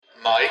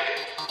Mike,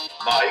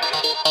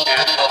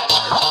 and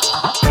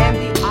Oscar.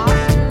 And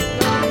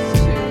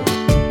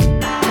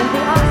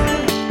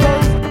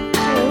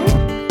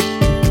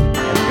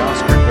the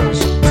Oscar goes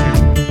to...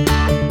 And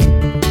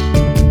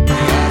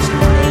the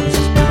Oscar goes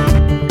to...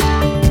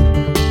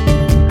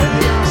 And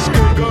the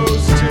Oscar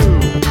goes to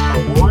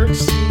award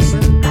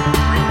season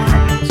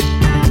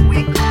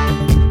week.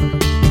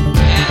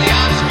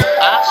 And the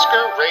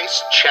Oscar race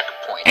checkpoint.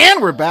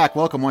 And we're back.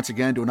 Welcome once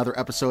again to another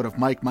episode of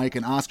Mike,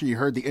 and Oscar. You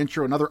heard the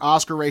intro, another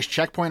Oscar race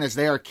checkpoint as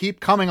they keep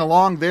coming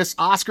along this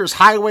Oscars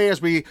highway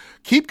as we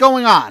keep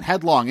going on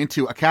headlong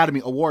into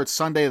Academy Awards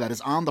Sunday that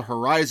is on the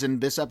horizon.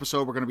 This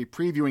episode, we're going to be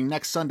previewing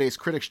next Sunday's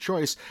Critics'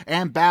 Choice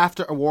and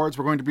BAFTA Awards.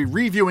 We're going to be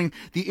reviewing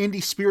the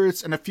Indie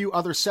Spirits and a few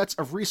other sets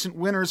of recent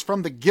winners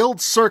from the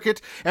Guild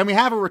Circuit. And we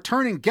have a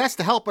returning guest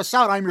to help us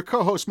out. I'm your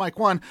co-host, Mike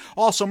One.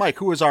 Also, Mike,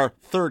 who is our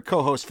third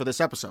co-host for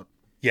this episode.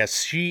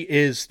 Yes, she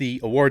is the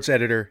awards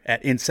editor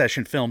at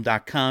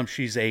InSessionFilm.com.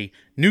 She's a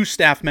new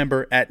staff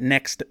member at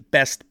Next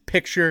Best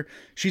Picture.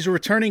 She's a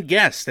returning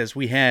guest, as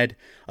we had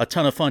a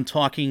ton of fun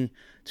talking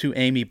to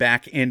Amy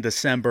back in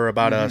December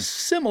about a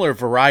similar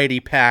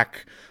variety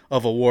pack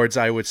of awards,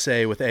 I would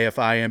say, with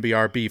AFI,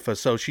 MBR, BIFA.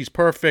 So she's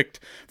perfect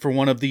for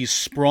one of these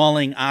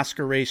sprawling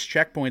Oscar race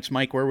checkpoints,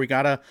 Mike, where we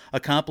got to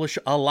accomplish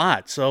a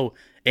lot. So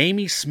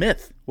Amy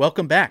Smith,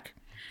 welcome back.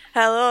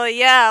 Hello,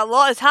 yeah, a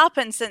lot has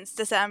happened since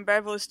December,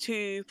 those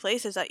two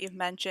places that you've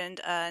mentioned,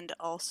 and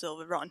also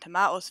the Rotten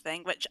Tomatoes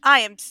thing, which I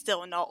am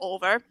still not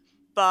over,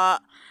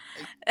 but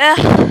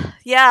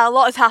yeah, a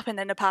lot has happened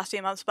in the past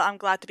few months, but I'm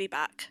glad to be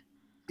back.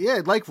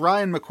 Yeah, like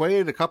Ryan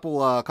McQuaid a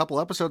couple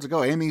episodes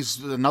ago, Amy's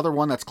another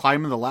one that's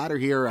climbing the ladder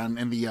here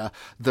in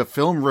the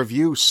film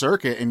review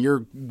circuit, and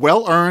you're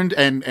well earned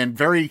and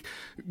very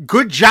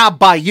good job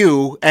by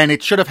you, and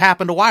it should have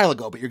happened a while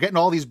ago, but you're getting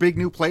all these big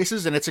new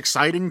places, and it's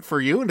exciting for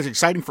you, and it's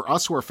exciting for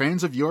us who are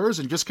fans of yours,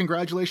 and just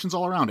congratulations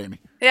all around, Amy.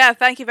 Yeah,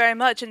 thank you very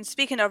much. And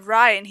speaking of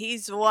Ryan,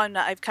 he's the one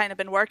that I've kind of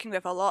been working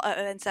with a lot at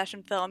In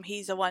Session Film.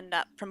 He's the one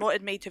that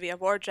promoted me to the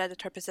awards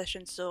editor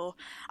position, so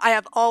I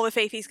have all the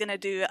faith he's going to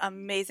do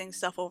amazing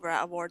stuff over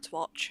at Awards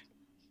Watch.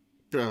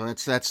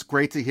 That's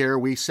great to hear.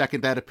 We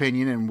second that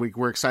opinion, and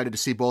we're excited to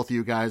see both of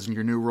you guys in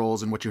your new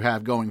roles and what you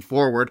have going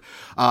forward.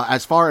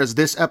 As far as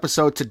this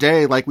episode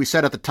today, like we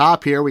said at the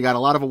top here, we got a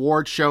lot of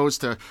award shows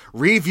to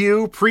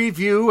review,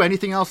 preview,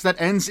 anything else that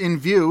ends in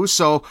view.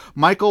 So,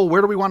 Michael,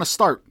 where do we want to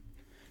start?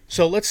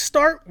 So let's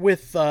start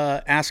with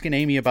asking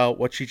Amy about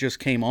what she just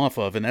came off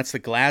of, and that's the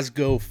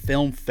Glasgow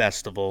Film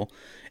Festival.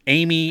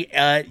 Amy,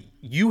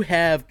 you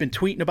have been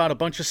tweeting about a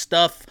bunch of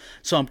stuff,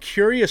 so I'm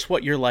curious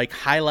what your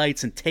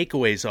highlights and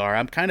takeaways are.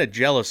 I'm kind of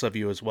jealous of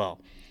you as well.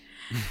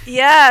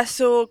 Yeah,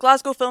 so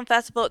Glasgow Film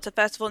Festival, it's a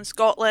festival in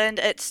Scotland.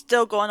 It's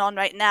still going on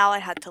right now. I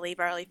had to leave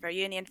early for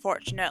uni,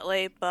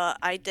 unfortunately, but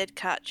I did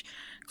catch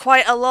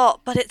quite a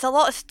lot. But it's a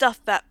lot of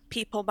stuff that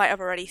people might have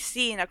already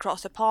seen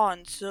across the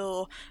pond.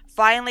 So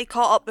finally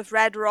caught up with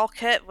Red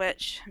Rocket,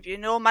 which, if you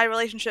know my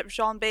relationship with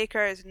Sean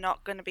Baker, is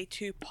not going to be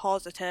too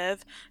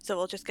positive. So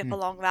we'll just skip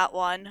along that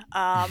one.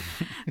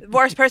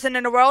 Worst Person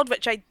in the World,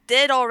 which I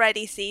did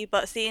already see,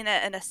 but seeing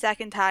it in a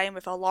second time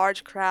with a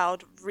large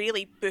crowd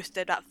really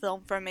boosted that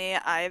film for me.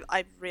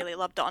 I really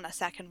loved it on a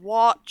second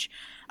watch.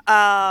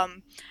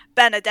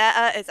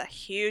 Benedetta is a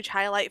huge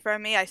highlight for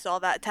me. I saw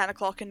that at 10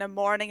 o'clock in the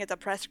morning as a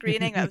press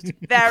screening. It was a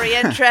very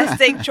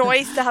interesting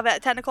choice to have it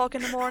at 10 o'clock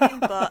in the morning,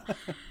 but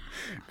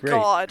Great.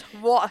 God,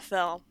 what a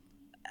film.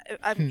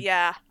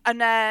 Yeah. And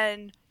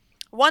then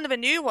one of the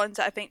new ones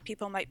that I think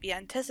people might be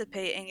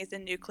anticipating is the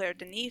new Claire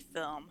Denis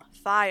film,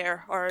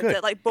 Fire, or is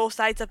it Both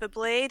Sides of a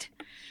Blade?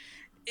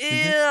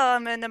 Yeah,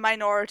 I'm in the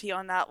minority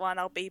on that one.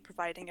 I'll be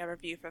providing a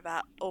review for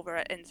that over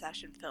at In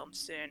Session Film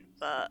soon,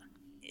 but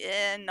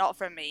not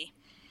for me.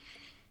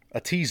 A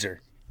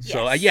teaser. Yes.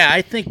 So yeah,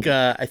 I think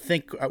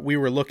we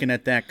were looking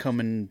at that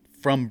coming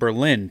from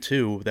Berlin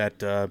too.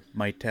 That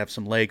might have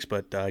some legs,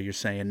 but you're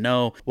saying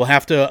no. We'll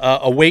have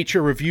to await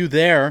your review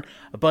there.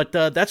 But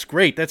that's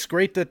great. That's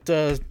great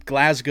that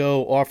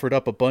Glasgow offered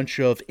up a bunch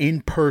of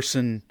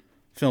in-person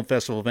film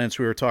festival events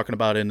we were talking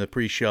about in the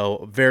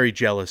pre-show. Very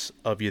jealous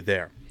of you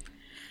there.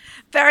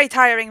 Very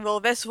tiring though.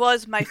 This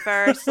was my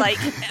first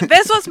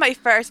this was my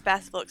first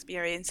festival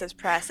experience as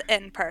press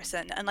in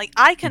person, and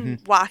I can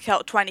whack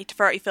out 20 to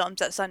 30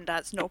 films at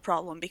Sundance, no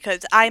problem,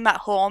 because I'm at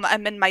home,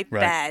 I'm in my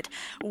bed.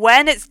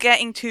 When it's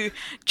getting to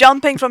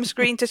jumping from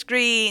screen to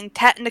screen,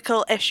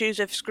 technical issues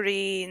of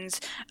screens,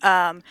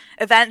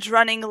 events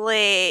running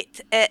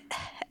late,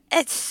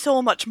 it's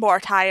so much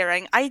more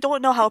tiring. I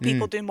don't know how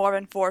people do more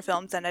than 4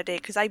 films in a day,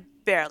 because I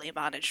barely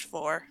managed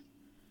 4.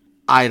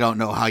 I don't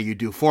know how you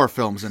do 4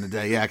 films in a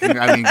day. Yeah,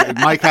 I mean,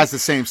 Mike has the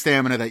same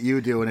stamina that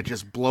you do, and it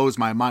just blows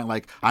my mind.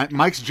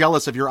 Mike's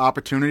jealous of your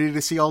opportunity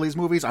to see all these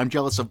movies. I'm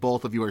jealous of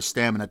both of your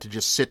stamina to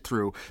just sit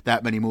through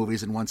that many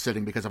movies in one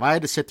sitting, because if I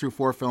had to sit through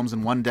 4 films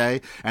in one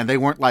day, and they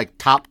weren't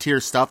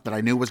top-tier stuff that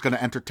I knew was going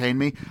to entertain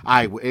me,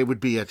 it would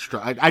be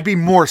I'd be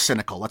more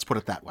cynical, let's put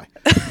it that way.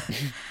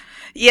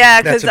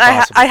 Yeah, because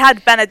I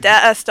had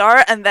Benedetta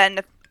start, and then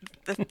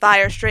the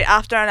fire straight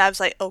after, and I was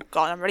like, oh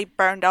god, I'm already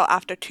burned out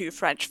after 2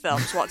 French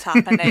films. What's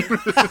happening?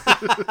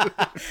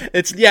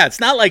 It's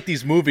not like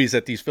these movies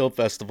at these film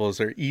festivals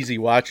are easy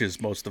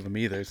watches, most of them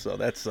either. So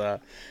that's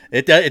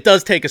it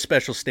does take a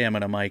special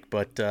stamina, Mike,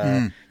 but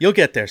you'll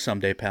get there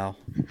someday, pal.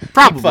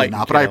 Probably fighting,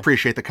 not, but I kiddo.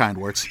 appreciate the kind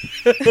words.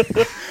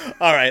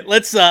 All right,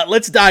 let's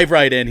dive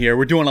right in here.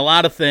 We're doing a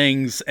lot of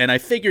things, and I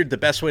figured the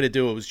best way to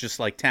do it was just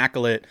like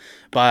tackle it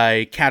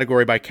by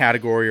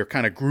category or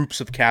kind of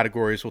groups of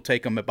categories. We'll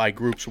take them by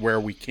groups where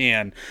we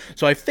can.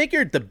 So I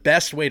figured the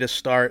best way to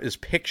start is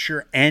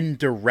picture and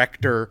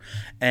director,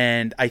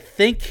 and I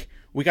think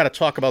we got to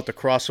talk about the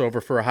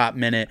crossover for a hot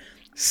minute.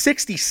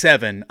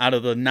 67 out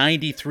of the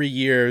 93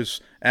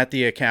 years at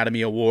the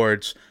Academy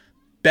Awards,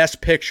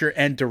 Best Picture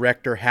and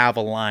Director have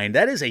aligned.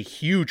 That is a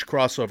huge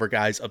crossover,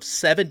 guys, of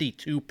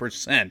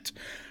 72%.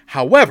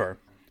 However,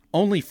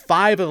 only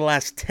 5 of the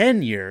last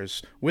 10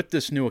 years with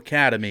this new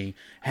Academy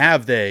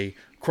have they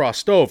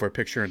crossed over,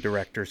 Picture and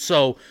Director.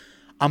 So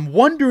I'm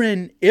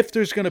wondering if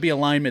there's going to be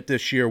alignment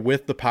this year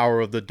with The Power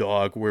of the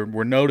Dog.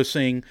 We're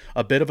noticing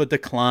a bit of a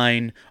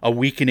decline, a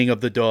weakening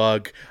of the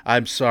dog.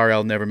 I'm sorry,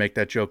 I'll never make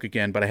that joke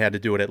again, but I had to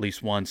do it at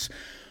least once.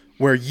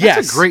 Where, yes.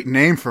 That's a great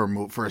name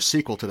for a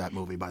sequel to that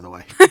movie, by the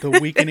way. The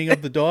weakening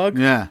of the dog?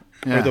 Yeah.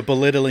 Or the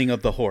belittling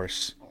of the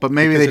horse? But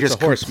maybe Because they it's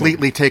just a horse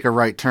completely movie. take a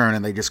right turn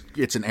and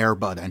it's an Air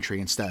Bud entry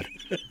instead.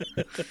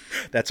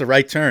 That's a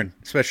right turn,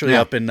 especially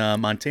Yeah. up in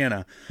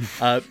Montana.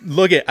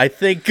 Look I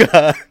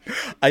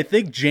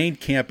think Jane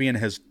Campion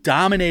has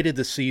dominated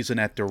the season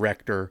at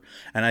director,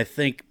 and I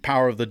think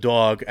Power of the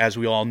Dog, as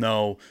we all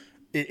know,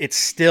 it's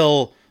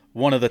still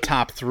one of the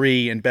top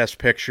 3 in Best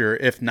Picture,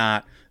 if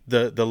not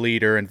the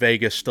leader, and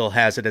Vegas still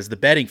has it as the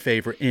betting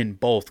favorite in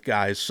both,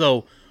 guys.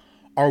 So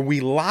are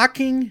we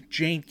locking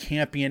Jane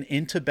Campion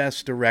into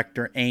Best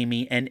Director,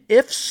 Amy? And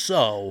if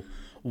so,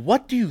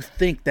 what do you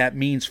think that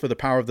means for the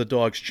Power of the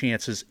Dog's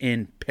chances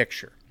in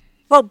picture?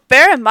 Well,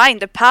 bear in mind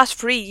the past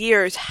 3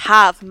 years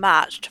have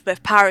matched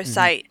with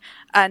Parasite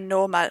and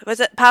Nomad. Was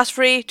it past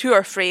 3, 2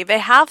 or 3? They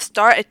have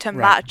started to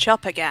match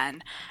up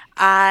again.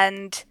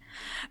 And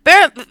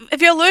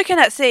if you're looking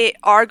at, say,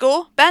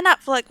 Argo, Ben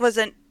Affleck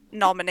wasn't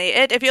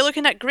nominated. If you're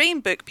looking at Green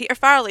Book, Peter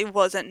Farrelly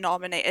wasn't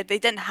nominated. They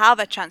didn't have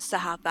a chance to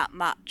have that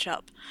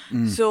matchup.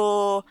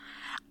 So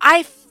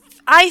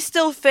I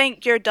still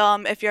think you're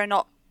dumb if you're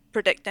not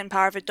predicting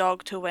Power of the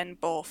Dog to win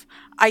both.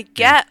 I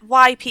get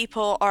why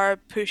people are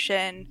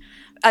pushing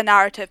a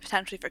narrative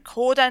potentially for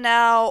Coda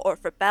now or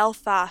for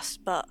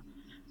Belfast, but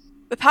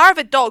the Power of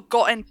the Dog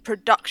got in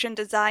production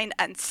design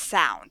and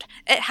sound.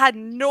 It had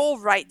no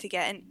right to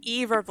get in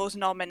either of those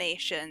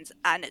nominations,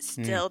 and it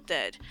still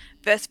did.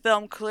 This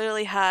film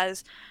clearly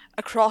has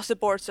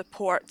across-the-board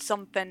support,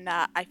 something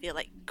that I feel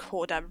like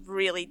Coda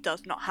really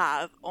does not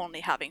have,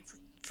 only having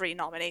 3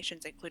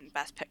 nominations, including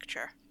Best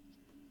Picture.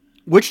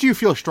 Which do you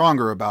feel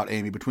stronger about,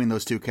 Amy, between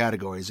those two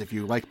categories? If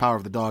you like Power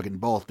of the Dog in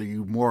both, are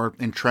you more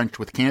entrenched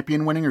with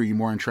Campion winning, or are you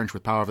more entrenched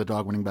with Power of the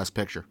Dog winning Best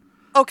Picture?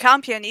 Oh,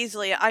 Campion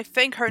easily. I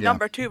think her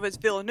number 2 was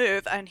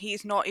Villeneuve, and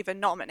he's not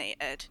even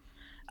nominated.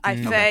 I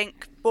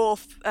think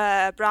both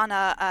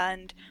Branagh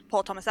and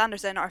Paul Thomas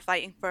Anderson are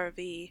fighting for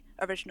the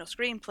original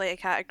screenplay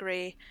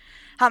category.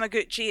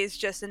 Hamaguchi is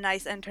just a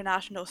nice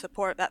international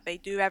support that they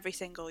do every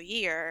single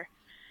year.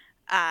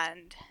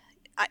 And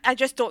I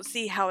just don't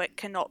see how it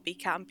cannot be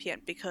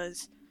Campion,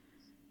 because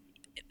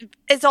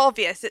it's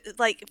obvious.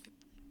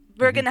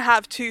 We're going to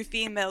have 2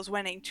 females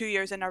winning 2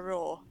 years in a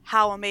row.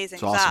 How amazing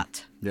is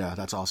that? Yeah,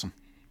 that's awesome.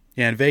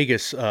 Yeah, and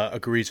Vegas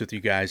agrees with you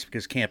guys,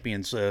 because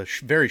Campion's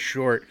very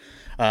short,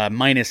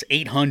 minus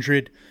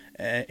 800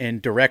 in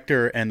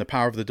director, and The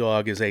Power of the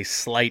Dog is a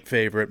slight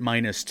favorite,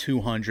 minus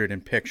 200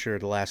 in picture.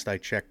 The last I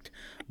checked,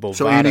 Bovada.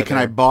 So, Amy, can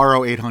I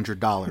borrow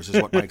 $800 is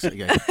what Mike said.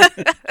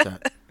 Yeah.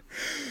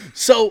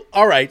 So,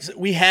 all right,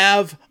 we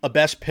have a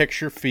Best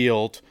Picture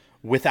field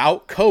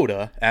without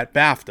Coda at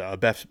BAFTA, a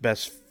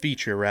best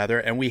feature rather,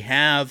 and we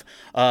have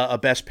a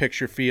Best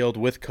Picture field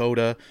with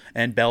Coda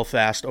and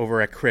Belfast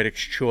over at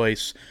Critics'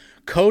 Choice.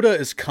 Coda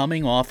is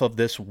coming off of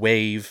this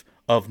wave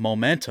of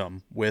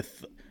momentum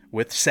with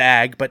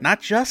SAG, but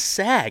not just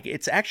SAG.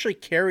 It's actually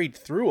carried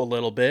through a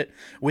little bit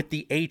with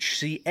the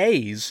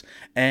HCAs.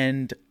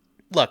 And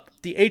look,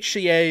 the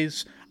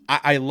HCAs,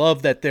 I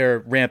love that they're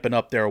ramping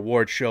up their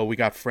award show. We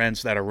got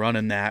friends that are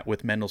running that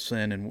with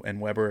Mendelsohn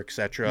and Weber,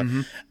 etc.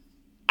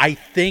 I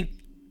think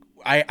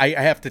I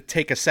have to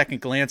take a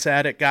second glance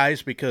at it,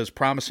 guys, because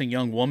Promising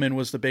Young Woman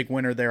was the big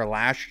winner there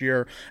last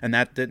year, and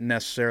that didn't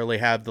necessarily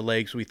have the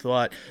legs we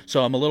thought.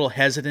 So I'm a little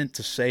hesitant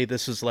to say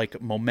this is like a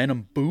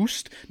momentum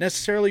boost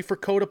necessarily for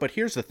Coda, but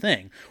here's the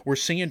thing. We're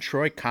seeing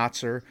Troy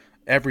Kotsur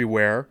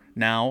everywhere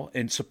now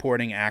in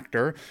supporting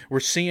actor. We're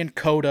seeing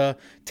Coda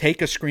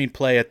take a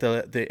screenplay at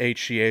the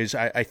HCAs.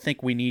 I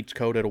think we need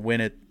Coda to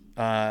win it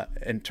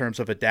in terms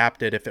of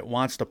adapted if it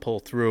wants to pull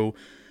through.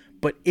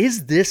 But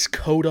is this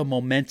Coda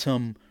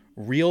momentum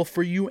real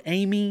for you,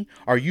 Amy?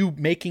 Are you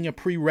making a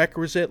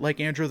prerequisite, like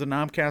Andrew the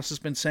Nomcast has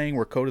been saying,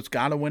 where Coda's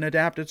got to win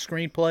adapted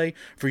screenplay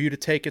for you to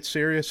take it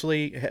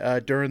seriously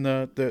during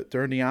the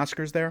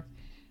Oscars there?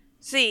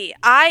 See,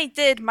 I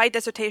did my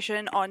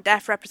dissertation on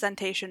deaf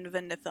representation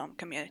within the film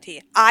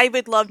community. I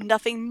would love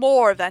nothing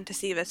more than to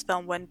see this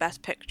film win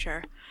Best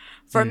Picture.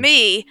 For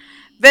me,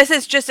 this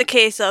is just a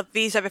case of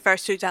these are the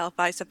first two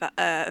televised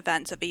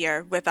events of the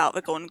year without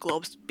the Golden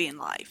Globes being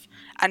live,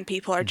 and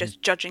people are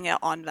just judging it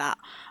on that.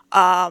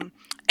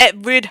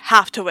 It would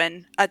have to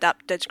win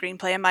adapted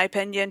screenplay, in my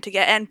opinion, to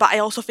get in, but I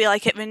also feel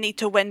like it would need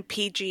to win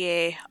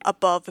PGA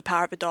above The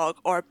Power of the Dog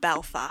or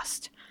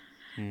Belfast.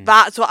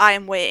 That's what I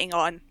am waiting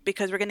on,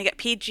 because we're going to get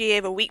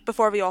PGA the week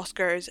before the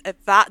Oscars.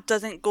 If that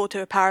doesn't go to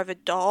The Power of a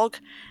Dog,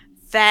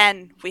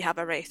 then we have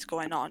a race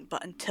going on.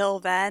 But until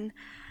then,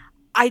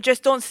 I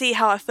just don't see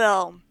how a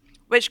film,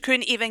 which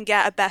couldn't even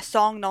get a Best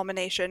Song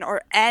nomination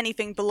or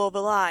anything below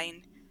the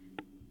line,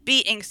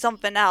 beating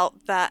something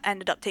out that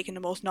ended up taking the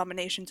most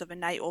nominations of a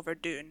night over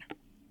Dune.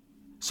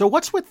 So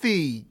what's with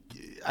the,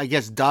 I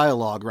guess,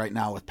 dialogue right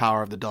now with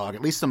Power of the Dog,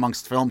 at least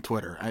amongst film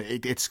Twitter?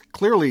 It's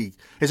clearly,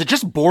 is it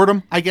just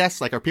boredom, I guess?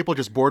 Like, are people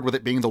just bored with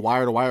it being the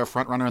wire-to-wire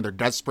frontrunner and they're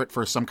desperate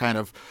for some kind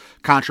of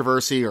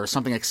controversy or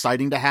something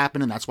exciting to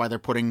happen, and that's why they're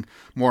putting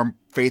more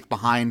faith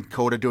behind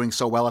Coda doing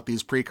so well at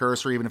these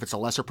precursor, even if it's a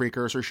lesser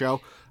precursor show?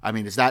 I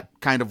mean, is that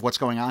kind of what's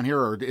going on here,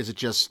 or is it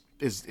just,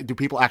 do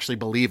people actually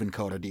believe in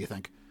Coda, do you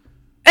think?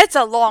 It's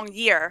a long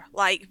year,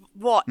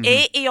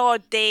 80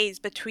 odd days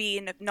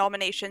between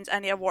nominations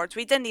and the awards.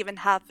 We didn't even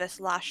have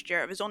this last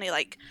year. It was only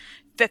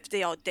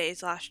 50 odd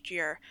days last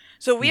year.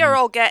 So we are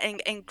all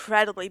getting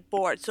incredibly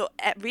bored. So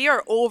we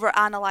are over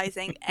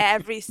analyzing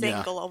every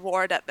single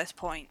award at this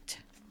point.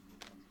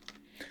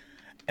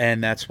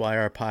 And that's why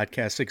our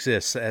podcast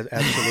exists.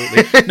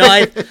 Absolutely. No,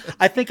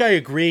 I think I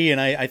agree,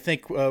 and I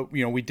think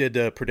we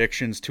did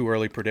predictions, 2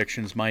 early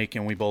predictions, Mike,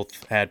 and we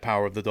both had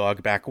Power of the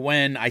Dog back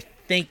when. I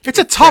think it's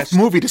a tough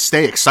movie to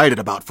stay excited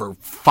about for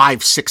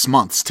 5-6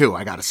 months too.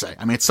 I gotta say.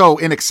 I mean, it's so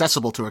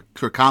inaccessible to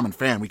a common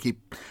fan. We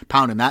keep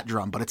pounding that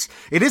drum, but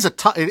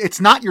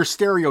it's not your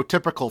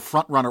stereotypical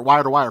frontrunner,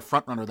 wire-to-wire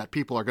frontrunner that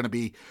people are going to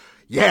be.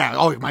 Yeah,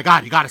 oh my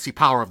God, you got to see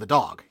Power of the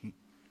Dog.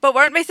 But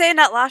weren't we saying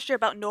that last year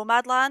about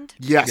Nomadland?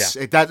 Yes,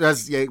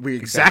 yeah. We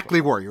exactly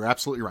were. You're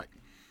absolutely right.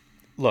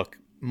 Look,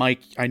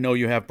 Mike, I know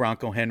you have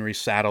Bronco Henry's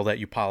saddle that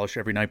you polish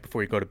every night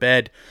before you go to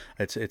bed.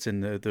 It's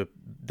in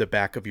the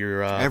back of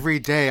your every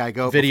day I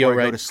go video,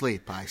 before I go to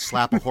sleep. I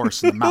slap a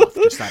horse in the mouth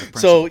just out of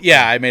principle. So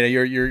yeah, I mean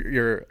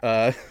you're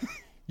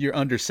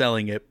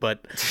underselling it,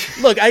 but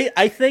look,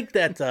 I think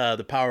that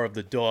the Power of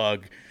the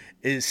Dog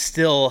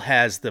still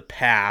has the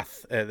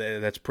path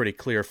that's pretty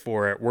clear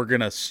for it. We're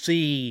gonna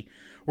see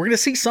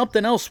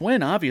something else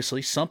win.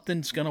 Obviously,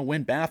 something's going to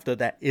win BAFTA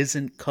that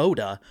isn't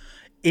Coda.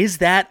 Is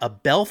that a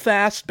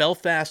Belfast?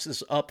 Belfast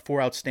is up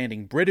for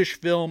Outstanding British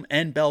Film,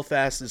 and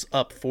Belfast is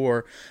up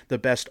for the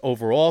Best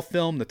Overall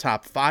Film, the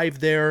top 5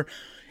 there.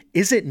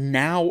 Is it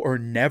now or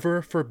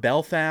never for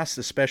Belfast,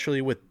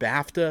 especially with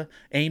BAFTA?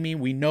 Amy,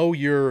 we know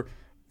you're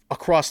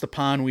across the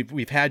pond.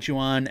 We've had you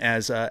on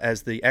as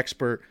the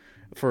expert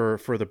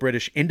for the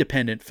British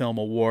Independent Film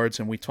Awards,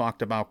 and we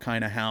talked about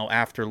kind of how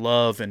After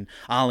Love and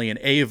Ali and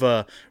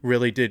Ava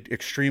really did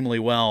extremely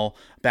well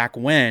back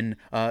when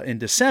in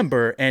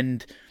December.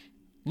 And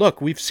look,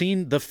 we've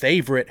seen The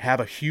Favorite have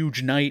a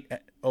huge night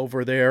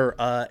over there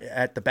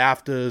at the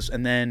BAFTAs,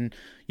 and then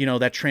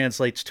that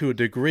translates to a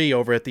degree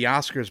over at the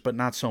Oscars, but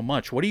not so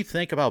much. What do you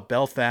think about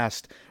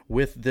Belfast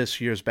with this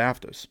year's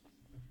BAFTAs?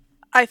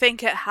 I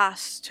think it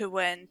has to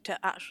win to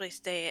actually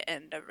stay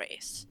in the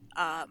race.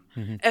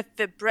 If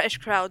the British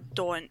crowd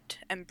don't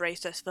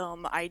embrace this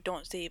film, I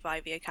don't see why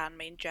the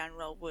Academy in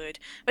general would,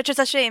 which is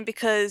a shame,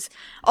 because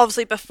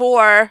obviously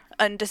before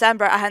in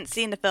December I hadn't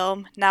seen the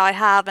film. Now I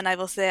have, and I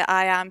will say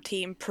I am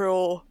team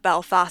pro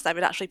Belfast. I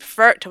would actually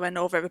prefer it to win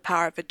over The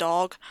Power of the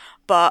Dog,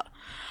 but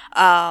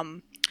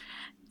I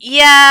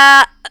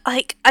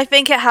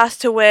think it has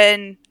to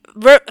win.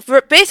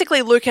 We're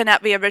basically looking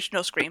at the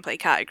original screenplay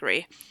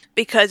category,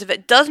 because if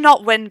it does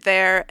not win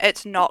there,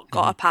 it's not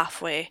got a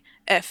pathway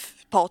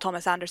if Paul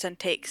Thomas Anderson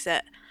takes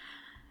it.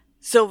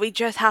 So we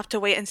just have to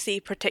wait and see,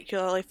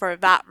 particularly for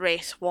that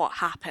race, what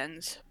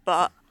happens.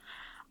 But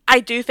I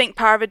do think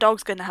Power of the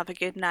Dog's going to have a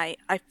good night.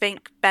 I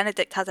think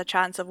Benedict has a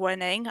chance of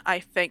winning. I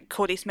think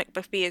Cody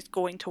Smith-McPhee is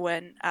going to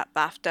win at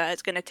BAFTA.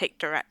 It's going to take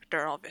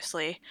director,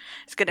 obviously.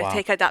 It's going to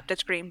take adapted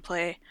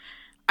screenplay.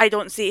 I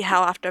don't see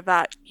how after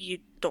that you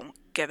don't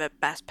give it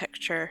Best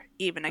Picture,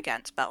 even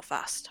against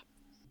Belfast.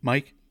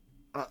 Mike?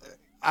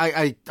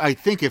 I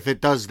think if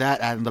it does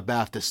that on the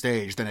BAFTA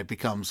stage, then it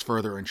becomes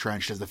further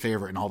entrenched as the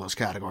favorite in all those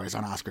categories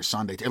on Oscar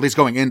Sunday, at least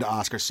going into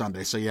Oscar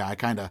Sunday. So yeah,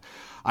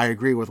 I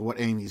agree with what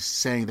Amy's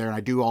saying there, and I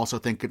do also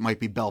think it might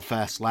be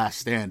Belfast's last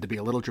stand, to be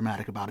a little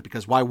dramatic about it,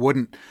 because why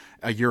wouldn't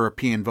a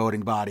European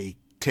voting body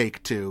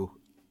take to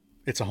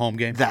it's a home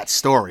game. That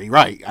story,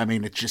 right? I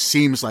mean, it just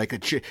seems like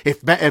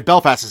if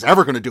Belfast is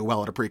ever going to do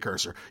well at a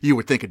precursor, you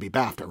would think it'd be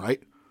BAFTA,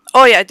 right?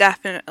 Oh yeah,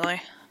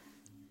 definitely.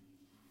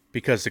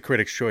 Because the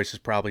Critics' Choice is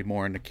probably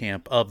more in the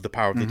camp of The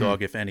Power of the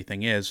Dog, if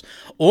anything is.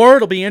 Or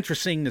it'll be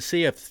interesting to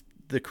see if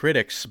the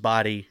critics'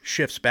 body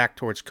shifts back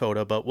towards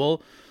Coda, but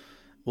we'll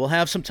We'll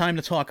have some time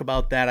to talk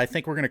about that. I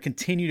think we're going to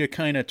continue to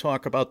kind of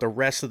talk about the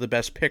rest of the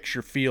Best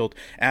Picture field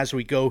as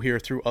we go here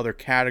through other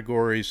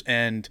categories.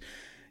 And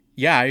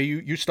yeah,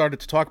 you started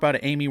to talk about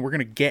it, Amy. We're going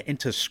to get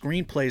into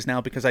screenplays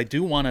now because I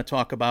do want to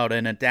talk about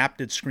an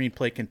adapted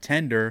screenplay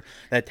contender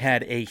that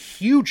had a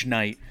huge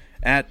night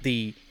at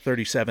the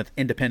 37th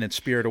Independent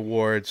Spirit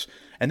Awards.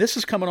 And this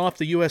is coming off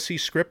the USC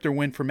Scripter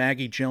win for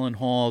Maggie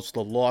Gyllenhaal's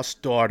The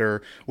Lost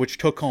Daughter, which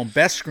took home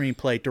Best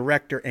Screenplay,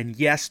 Director, and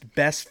yes,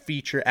 Best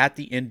Feature at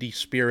the Indie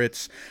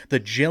Spirits. The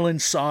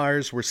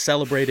Gyllensars were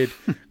celebrated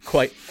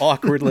quite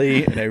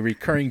awkwardly in a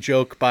recurring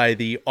joke by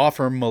the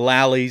Offer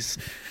Mullallies.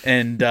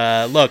 And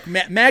look,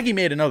 Maggie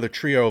made another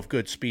trio of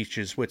good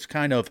speeches, which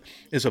kind of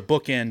is a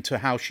bookend to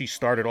how she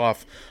started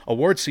off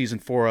award season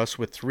for us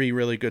with 3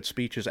 really good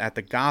speeches at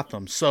the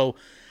Gotham. So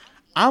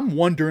I'm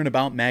wondering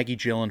about Maggie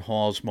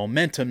Gyllenhaal's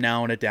momentum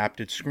now in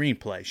adapted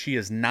screenplay. She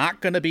is not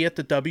going to be at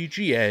the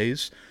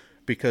WGAs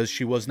because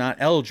she was not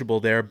eligible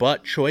there,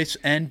 but Choice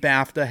and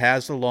BAFTA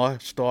has The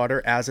Lost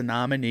Daughter as a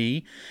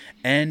nominee,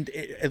 and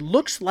it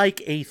looks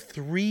like a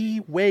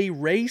 3-way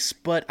race,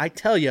 but I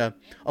tell you,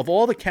 of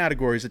all the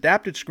categories,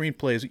 adapted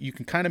screenplays, you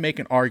can kind of make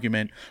an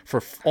argument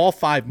for all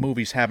 5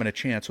 movies having a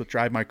chance, with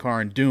Drive My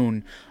Car and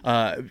Dune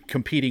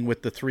competing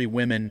with the 3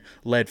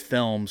 women-led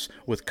films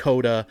with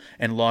Coda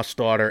and Lost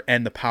Daughter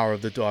and The Power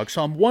of the Dog.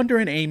 So I'm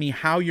wondering, Amy,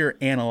 how you're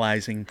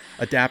analyzing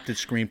adapted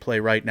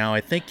screenplay right now.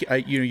 I think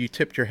you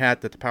tipped your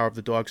hat that The Power of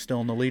the Dog's still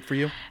in the lead for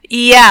you.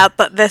 Yeah,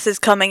 but this is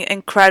coming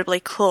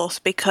incredibly close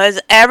because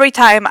every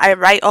time I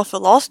write off The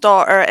Lost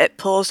Daughter, it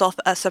pulls off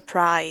a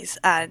surprise,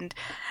 and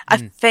I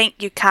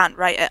think you can't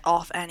write it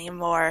off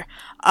anymore.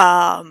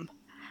 I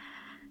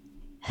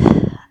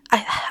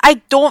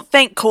don't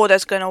think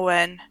Coda's going to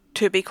win,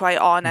 to be quite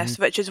honest,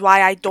 which is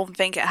why I don't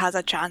think it has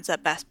a chance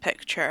at Best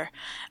Picture.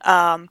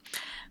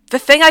 The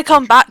thing I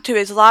come back to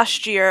is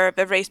last year,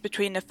 the race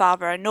between The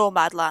Father and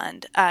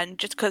Nomadland, and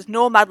just because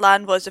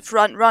Nomadland was the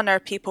front runner,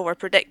 people were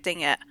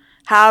predicting it.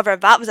 However,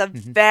 that was a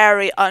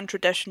very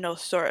untraditional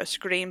sort of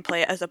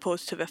screenplay as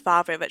opposed to The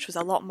Father, which was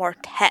a lot more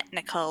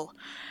technical.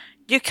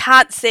 You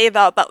can't say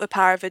that about The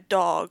Power of the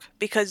Dog,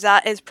 because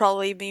that is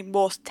probably the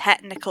most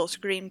technical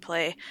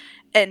screenplay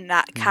in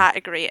that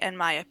category, in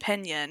my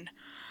opinion.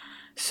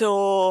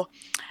 So,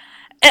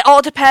 it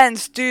all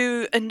depends.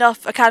 Do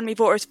enough Academy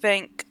voters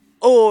think,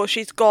 oh,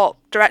 she's got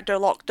director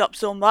locked up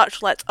so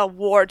much, let's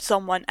award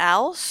someone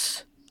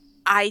else?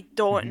 I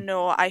don't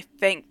know. I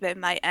think they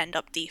might end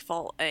up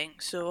defaulting.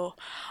 So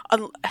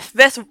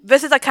this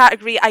is a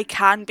category I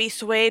can be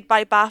swayed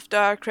by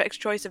BAFTA or Critics'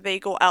 Choice if they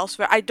go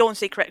elsewhere. I don't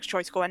see Critics'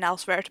 Choice going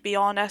elsewhere, to be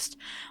honest.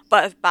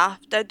 But if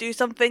BAFTA do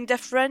something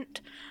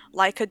different,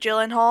 like a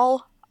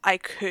Gyllenhaal, I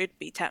could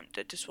be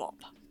tempted to swap.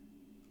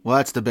 Well,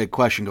 that's the big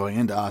question going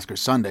into Oscar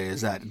Sunday,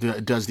 is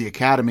that does the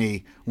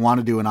Academy want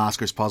to do an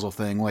Oscars puzzle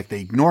thing like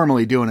they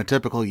normally do in a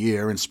typical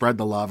year and spread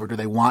the love, or do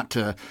they want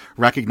to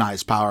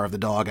recognize Power of the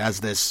Dog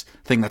as this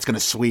thing that's going to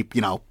sweep,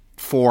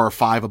 4 or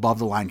 5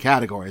 above-the-line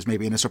categories,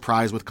 maybe in a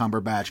surprise with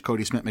Cumberbatch,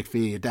 Cody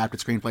Smith-McPhee, adapted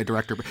screenplay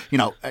director.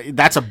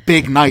 That's a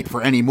big night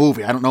for any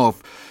movie. I don't know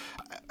if,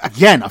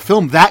 again, a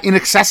film that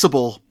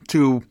inaccessible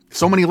to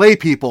so many lay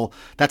people,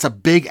 that's a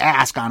big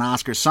ask on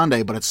Oscar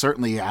Sunday, but it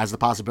certainly has the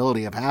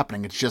possibility of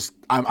happening. It's just,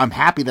 I'm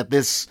happy that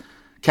this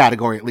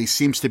category at least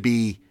seems to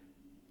be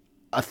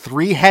a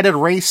 3-headed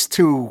race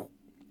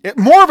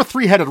more of a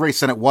 3-headed race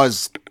than it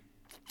was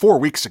 4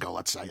 weeks ago,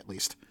 let's say, at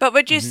least. But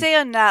would you say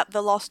on that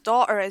The Lost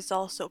Daughter is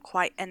also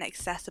quite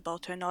inaccessible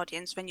to an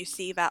audience when you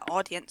see that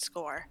audience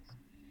score?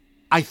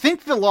 I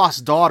think The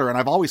Lost Daughter, and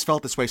I've always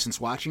felt this way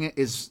since watching it,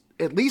 is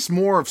at least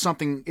more of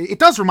something. It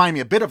does remind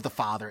me a bit of The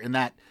Father in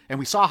that, and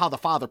we saw how The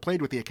Father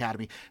played with the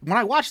Academy. When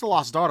I watched The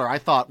Lost Daughter, I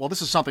thought, well,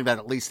 this is something that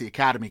at least the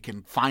Academy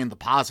can find the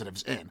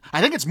positives in.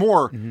 I think it's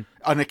more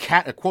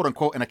a quote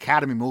unquote an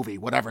Academy movie,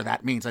 whatever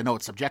that means. I know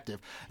it's subjective,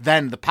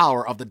 than The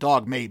Power of the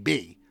Dog may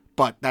be,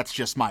 but that's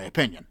just my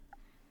opinion.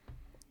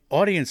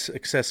 Audience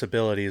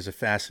accessibility is a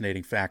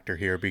fascinating factor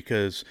here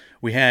because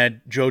we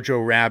had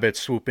Jojo Rabbit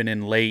swooping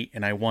in late,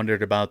 and I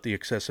wondered about the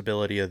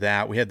accessibility of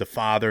that. We had The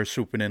Father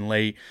swooping in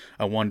late.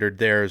 I wondered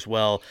there as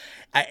well.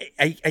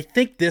 I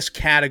think this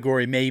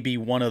category may be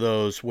one of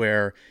those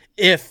where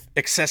if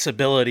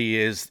accessibility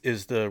is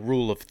the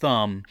rule of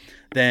thumb,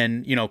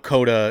 then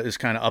Coda is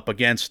kind of up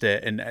against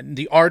it, and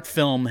the art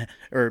film,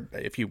 or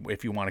if you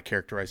want to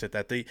characterize it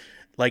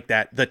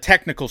the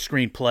technical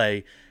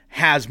screenplay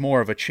has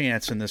more of a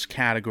chance in this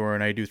category,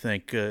 and I do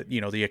think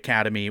the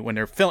Academy, when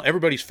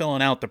everybody's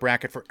filling out the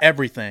bracket for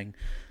everything,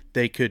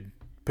 they could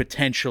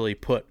potentially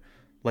put,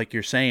 like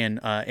you're saying,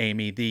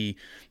 Amy, the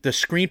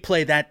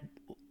screenplay that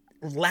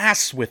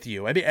lasts with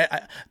you. I mean,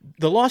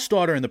 The Lost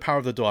Daughter and The Power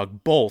of the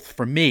Dog, both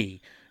for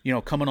me,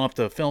 coming off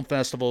the film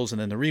festivals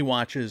and then the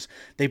rewatches,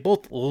 they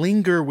both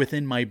linger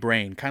within my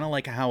brain, kind of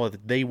like how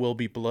There Will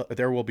Be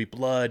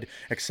Blood,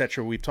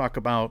 etc. We've talked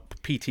about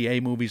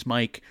PTA movies,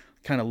 Mike,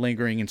 kind of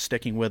lingering and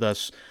sticking with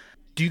us.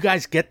 Do you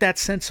guys get that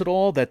sense at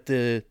all that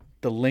the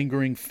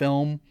lingering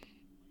film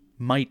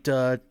might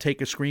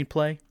take a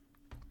screenplay?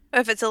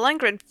 If it's a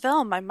lingering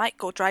film, I might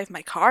go Drive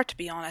My Car, to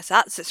be honest.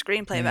 That's the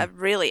screenplay that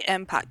really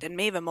impacted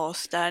me the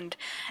most. And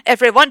if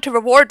we want to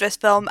reward this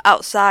film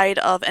outside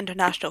of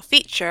international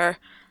feature,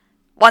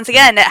 once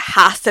again, it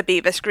has to be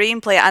the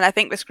screenplay. And I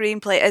think the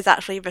screenplay is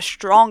actually the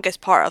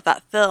strongest part of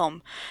that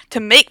film. To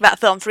make that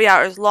film 3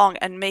 hours long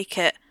and make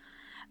it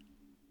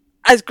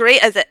as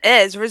great as it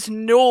is, there's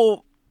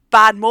no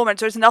bad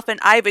moments. There's nothing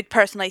I would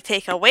personally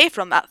take away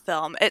from that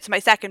film. It's my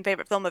second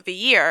favourite film of the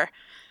year.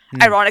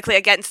 Ironically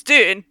against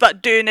Dune,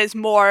 but Dune is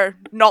more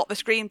not the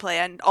screenplay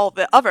and all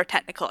the other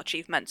technical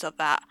achievements of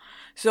that.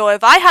 So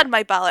if I had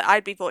my ballot,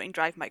 I'd be voting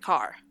Drive My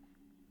Car.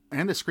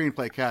 And the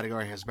screenplay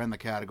category has been the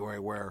category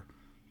where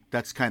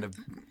that's kind of,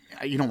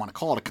 you don't want to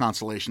call it a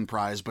consolation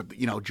prize, but,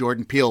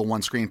 Jordan Peele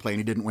won screenplay and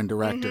he didn't win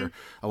director.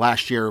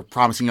 Last year,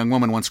 Promising Young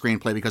Woman won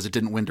screenplay because it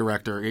didn't win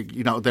director.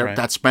 Right.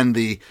 That's been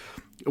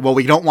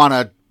we don't want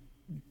to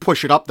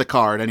push it up the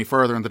card any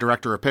further in the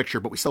director of picture,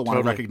 but we still want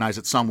to recognize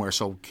it somewhere.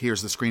 So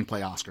here's the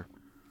screenplay Oscar.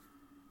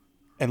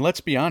 And let's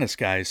be honest,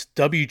 guys,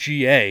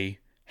 WGA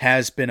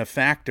has been a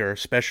factor,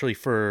 especially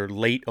for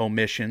late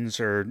omissions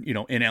or,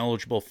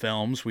 ineligible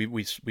films.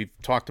 We've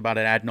talked about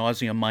it ad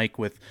nauseum, Mike,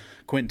 with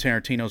Quentin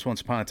Tarantino's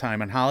Once Upon a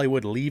Time in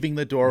Hollywood, leaving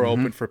the door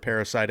open for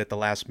Parasite at the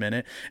last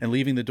minute and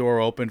leaving the door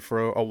open for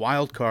a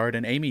wild card.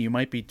 And Amy, you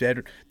might be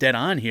dead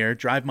on here.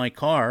 Drive My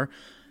Car,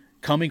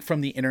 coming from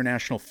the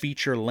international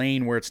feature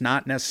lane where it's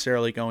not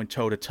necessarily going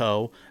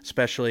toe-to-toe,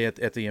 especially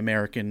at the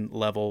American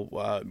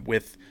level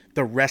with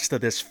the rest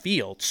of this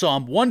field. So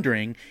I'm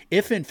wondering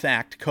if, in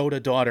fact, Coda,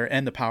 Daughter,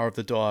 and The Power of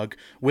the Dog,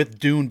 with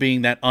Dune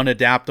being that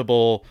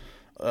unadaptable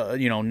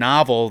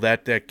novel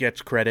that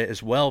gets credit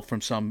as well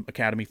from some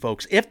Academy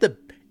folks, if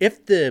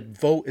the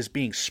vote is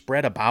being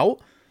spread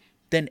about,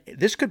 then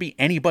this could be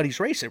anybody's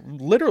race. It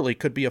literally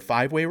could be a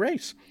 5-way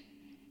race.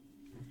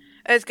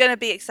 It's going to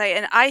be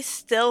exciting. I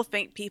still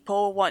think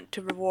people want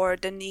to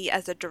reward Denis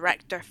as a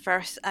director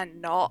first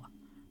and not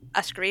a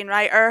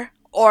screenwriter,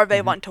 or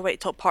they want to wait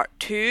till part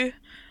 2.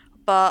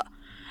 But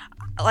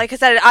like I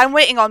said, I'm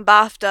waiting on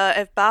BAFTA.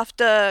 If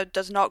BAFTA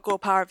does not go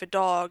Power of the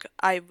Dog,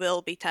 I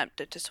will be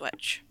tempted to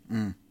switch.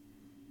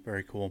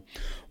 Very cool.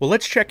 Well,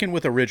 let's check in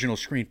with original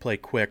screenplay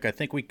quick. I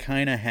think we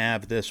kind of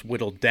have this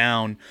whittled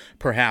down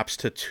perhaps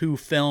to 2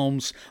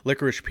 films.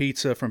 Licorice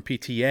Pizza from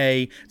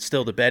PTA,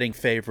 still the betting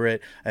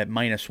favorite at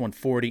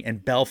 -140,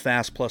 and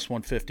Belfast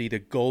 +150, the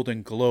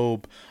Golden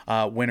Globe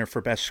winner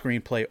for Best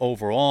Screenplay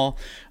overall.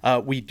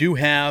 We do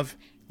have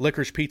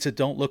Licorice Pizza,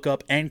 Don't Look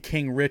Up, and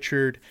King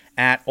Richard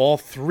at all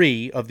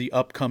 3 of the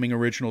upcoming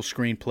original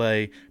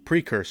screenplay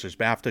precursors,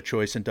 BAFTA,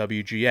 Choice, and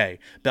WGA.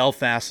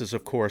 Belfast is,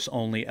 of course,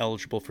 only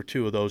eligible for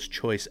 2 of those,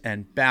 Choice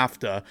and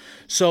BAFTA.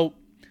 So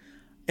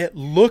it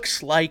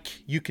looks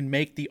like you can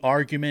make the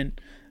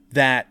argument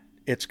that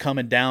it's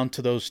coming down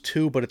to those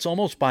 2, but it's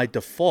almost by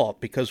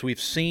default because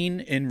we've seen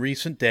in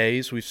recent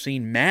days, we've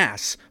seen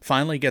Mass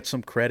finally get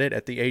some credit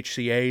at the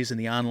HCAs and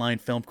the Online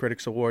Film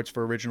Critics Awards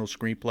for original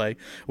screenplay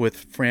with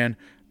Fran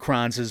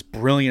Kranz's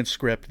brilliant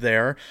script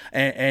there.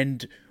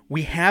 And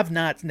we have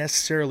not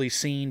necessarily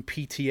seen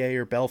PTA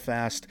or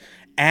Belfast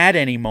add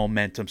any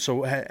momentum.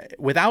 So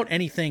without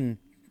anything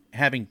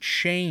having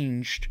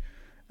changed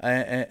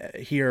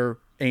here,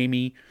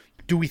 Amy,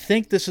 do we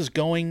think this is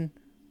going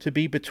to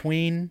be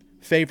between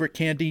Favorite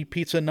Candy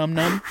Pizza Num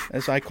Num,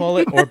 as I call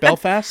it, or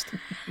Belfast?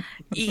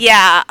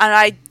 Yeah, and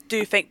I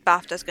do think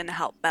BAFTA's going to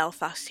help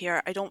Belfast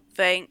here. I don't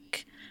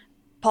think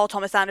Paul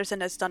Thomas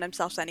Anderson has done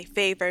himself any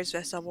favours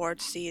this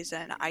awards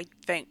season. I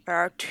think there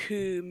are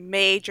 2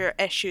 major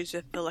issues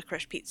with the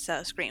Licorice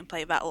Pizza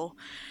screenplay that will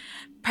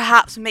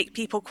perhaps make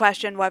people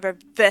question whether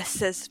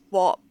this is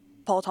what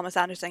Paul Thomas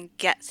Anderson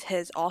gets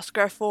his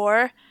Oscar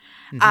for.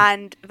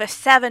 And the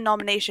 7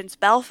 nominations,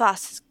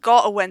 Belfast has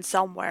got to win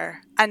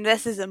somewhere. And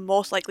this is the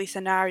most likely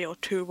scenario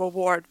to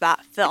reward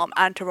that film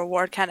and to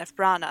reward Kenneth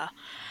Branagh.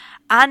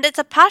 And it's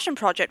a passion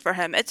project for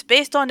him. It's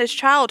based on his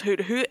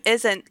childhood. Who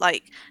isn't,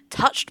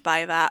 touched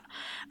by that?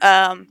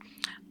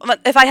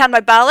 If I had my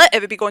ballot, it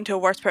would be going to a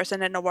Worst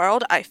Person in the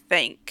World, I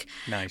think.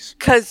 Nice.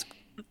 Because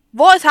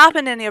what has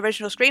happened in the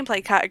original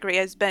screenplay category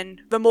has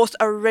been the most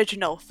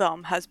original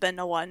film has been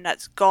the one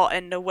that's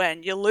gotten the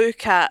win. You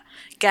look at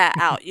Get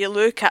Out, you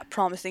look at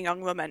Promising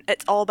Young Woman,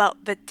 it's all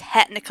about the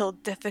technical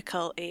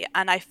difficulty,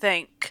 and I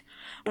think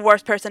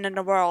Worst Person in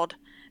the World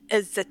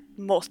is the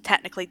most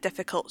technically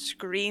difficult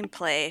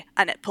screenplay,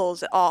 and it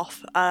pulls it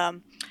off.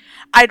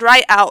 I'd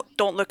write out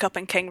Don't Look Up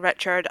and King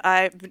Richard.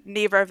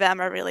 Neither of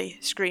them are really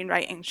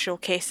screenwriting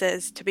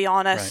showcases, to be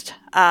honest.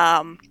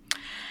 Right.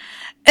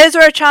 Is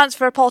there a chance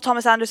for Paul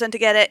Thomas Anderson to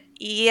get it?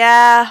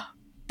 Yeah,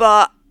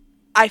 but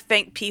I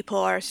think people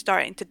are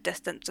starting to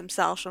distance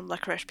themselves from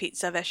Licorice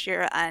Pizza this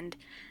year, and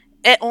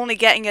it only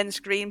getting in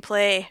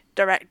screenplay,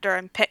 director,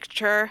 and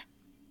picture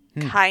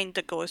kind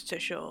of goes to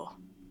show.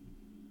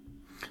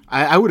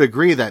 I would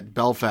agree that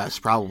Belfast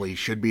probably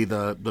should be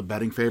the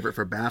betting favorite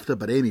for BAFTA,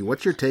 but Amy,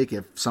 what's your take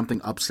if something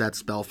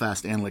upsets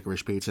Belfast and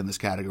Licorice Pizza in this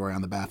category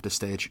on the BAFTA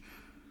stage?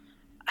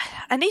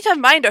 I need to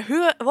remind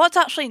her what's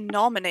actually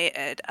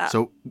nominated at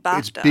So BAFTA.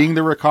 it's Being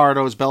the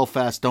Ricardos,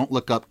 Belfast, Don't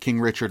Look Up, King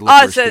Richard, Oh,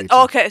 Licorice so, Pizza.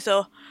 okay,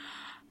 so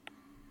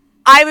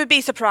I would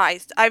be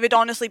surprised. I would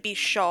honestly be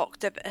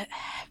shocked. If,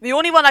 the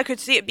only one I could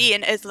see it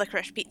being is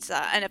Licorice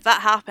Pizza, and if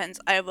that happens,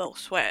 I will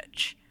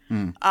switch.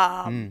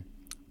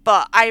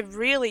 But I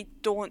really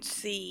don't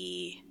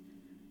see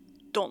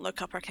Don't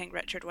Look Up or King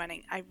Richard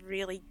winning. I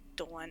really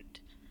don't.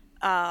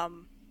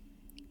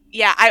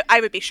 Yeah, I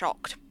would be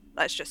shocked.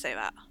 Let's just say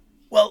that.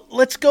 Well,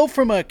 let's go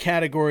from a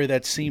category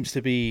that seems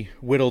to be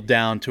whittled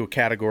down to a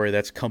category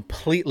that's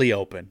completely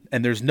open.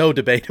 And there's no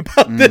debate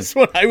about this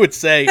one, I would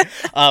say.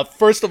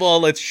 First of all,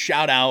 let's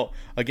shout out,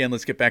 again,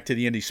 let's get back to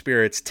the indie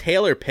spirits,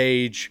 Taylor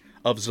Page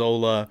of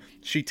Zola.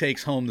 She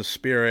takes home the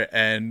spirit,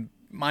 and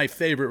my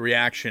favorite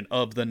reaction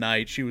of the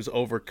night. She was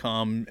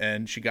overcome,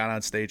 and she got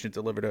on stage and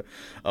delivered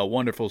a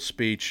wonderful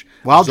speech.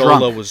 While Zola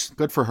drunk. was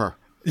Good for her.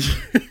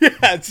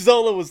 yeah,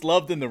 Zola was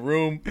loved in the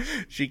room.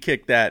 She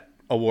kicked that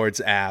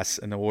awards ass,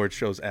 and the award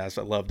show's ass.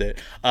 I loved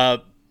it.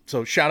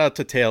 So shout out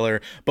to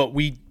Taylor. But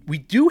we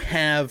do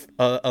have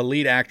a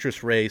lead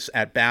actress race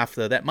at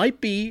BAFTA that might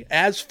be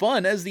as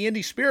fun as the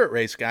Indie Spirit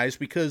race, guys,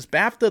 because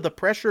BAFTA, the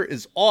pressure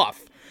is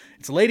off.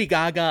 It's Lady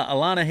Gaga,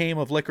 Alana Haim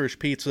of Licorice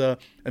Pizza,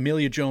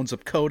 Amelia Jones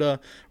of Coda,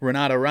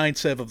 Renata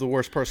Reinsev of The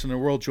Worst Person in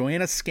the World,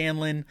 Joanna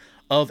Scanlon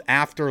of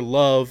After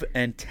Love,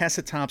 and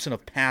Tessa Thompson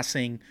of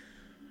Passing.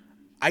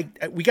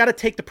 We got to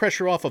take the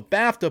pressure off of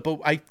BAFTA, but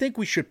I think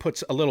we should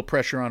put a little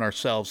pressure on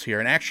ourselves here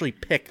and actually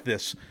pick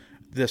this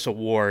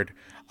award.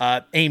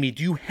 Amy,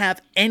 do you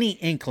have any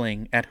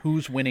inkling at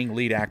who's winning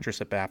lead actress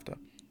at BAFTA?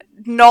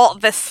 Not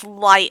the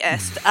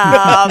slightest.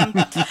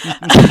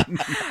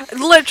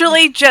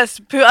 Literally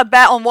just put a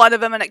bet on one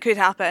of them and it could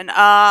happen.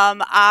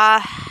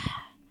 I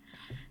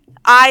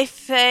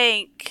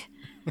think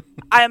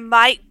I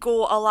might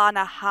go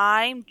Alana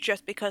Haim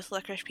just because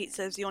Licorice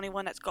Pizza is the only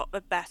one that's got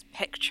the Best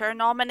Picture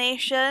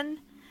nomination.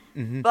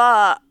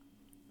 But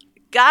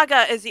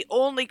Gaga is the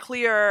only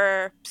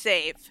clear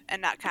save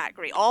in that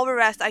category. All the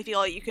rest, I feel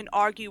like you can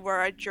argue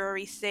were a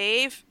jury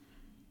save.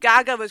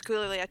 Gaga was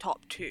clearly a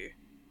top two.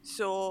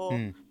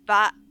 So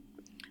that,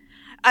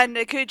 and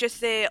they could just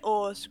say,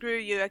 "Oh, screw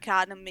you,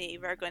 Academy.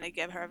 We're going to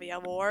give her the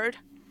award."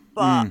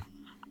 But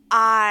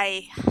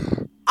I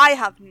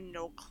have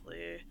no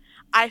clue.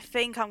 I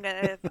think I'm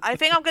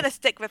gonna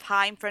stick with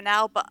Haim for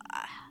now. But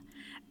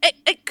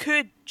it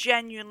could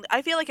genuinely.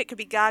 I feel like it could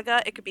be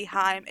Gaga. It could be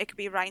Haim. It could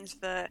be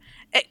Reinsve.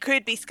 It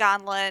could be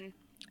Scanlon.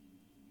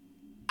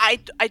 I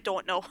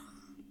don't know.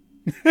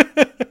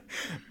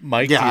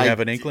 Mike, do you have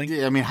an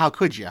inkling? I mean, how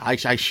could you? I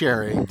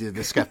share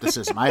the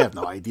skepticism. I have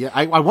no idea.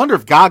 I wonder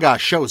if Gaga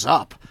shows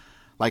up.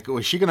 Like,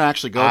 was she going to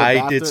actually go to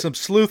BAFTA? I did some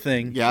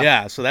sleuthing.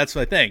 Yeah, so that's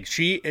my thing.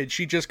 She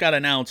just got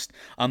announced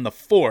on the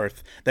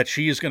 4th that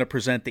she is going to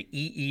present the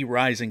EE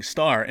Rising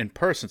Star in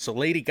person. So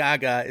Lady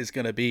Gaga is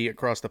going to be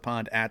across the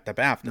pond at the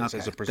BAFTAs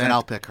as a presenter. Then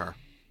I'll pick her.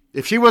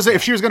 If she was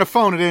going to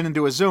phone it in and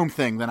do a Zoom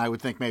thing, then I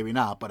would think maybe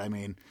not. But I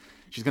mean,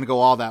 she's going to go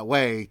all that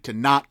way to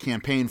not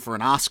campaign for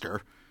an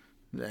Oscar.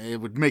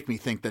 It would make me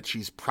think that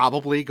she's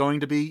probably going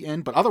to be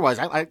in. But otherwise,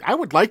 I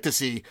would like to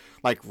see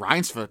like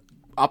Reinsve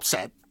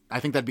upset. I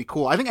think that'd be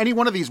cool. I think any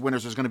one of these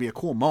winners is going to be a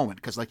cool moment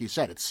because, like you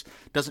said, it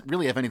doesn't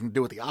really have anything to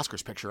do with the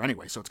Oscars picture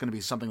anyway. So it's going to be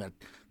something that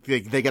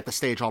they get the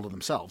stage all to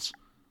themselves.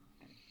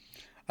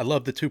 I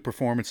love the two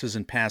performances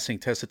in Passing,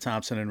 Tessa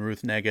Thompson and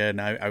Ruth Negga,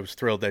 and I was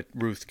thrilled that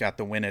Ruth got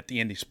the win at the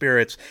Indie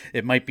Spirits.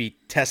 It might be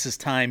Tessa's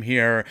time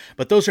here,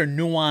 but those are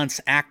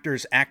nuanced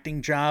actors'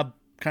 acting job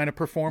kind of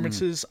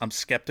performances. I'm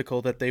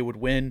skeptical that they would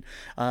win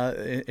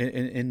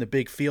in the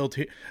big field,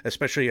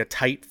 especially a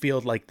tight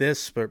field like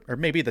this, or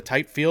maybe the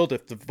tight field,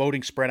 if the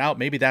voting spread out,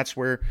 maybe that's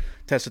where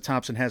Tessa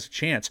Thompson has a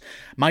chance.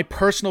 My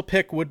personal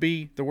pick would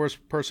be The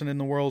Worst Person in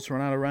the World,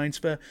 Renata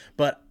Reinsve,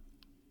 but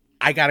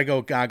I got to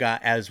go Gaga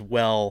as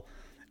well.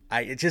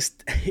 It's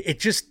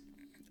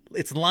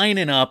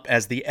lining up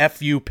as the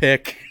FU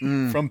pick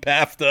from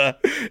BAFTA.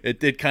 It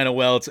did kind of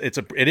well.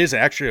 It is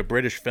actually a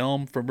British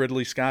film from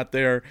Ridley Scott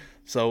there.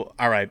 So,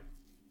 all right,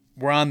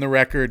 we're on the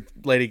record.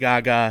 Lady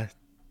Gaga,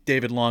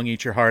 David Long,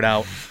 eat your heart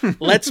out.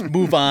 Let's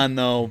move on,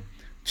 though,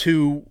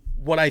 to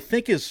what I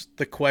think is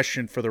the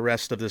question for the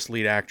rest of this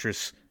lead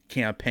actress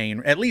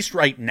campaign, at least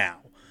right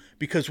now,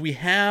 because we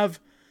have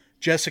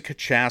Jessica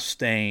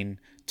Chastain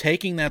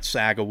taking that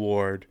SAG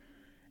award,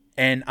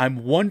 and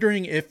I'm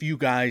wondering if you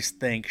guys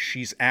think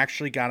she's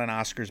actually got an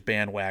Oscars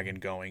bandwagon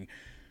going.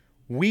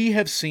 We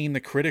have seen the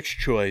Critics'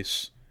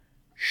 Choice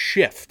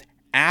shift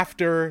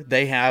after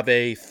they have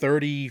a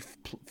 30,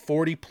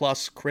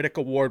 40-plus Critic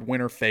Award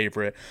winner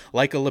favorite,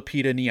 like a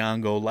Lupita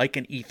Nyong'o, like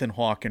an Ethan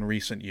Hawke in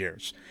recent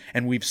years.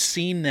 And we've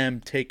seen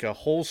them take a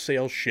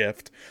wholesale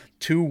shift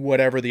to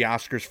whatever the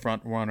Oscars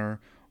frontrunner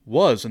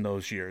was in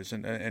those years.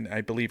 And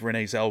I believe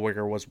Renee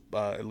Zellweger was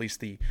at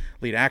least the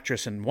lead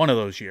actress in one of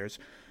those years.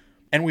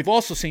 And we've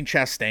also seen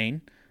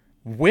Chastain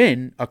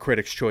win a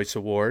Critics' Choice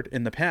Award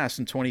in the past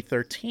in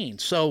 2013.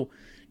 So,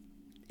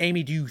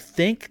 Amy, do you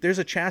think there's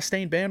a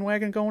Chastain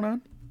bandwagon going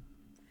on?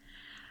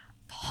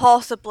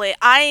 Possibly.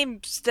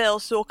 I'm still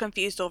so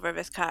confused over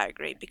this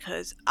category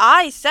because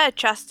I said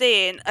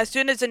Chastain as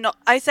soon as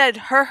I said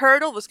her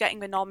hurdle was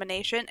getting the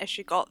nomination. If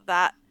she got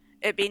that,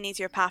 it'd be an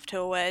easier path to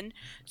a win.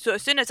 So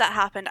as soon as that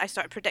happened, I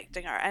started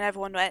predicting her, and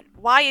everyone went,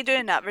 "Why are you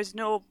doing that? There's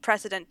no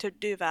precedent to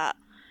do that."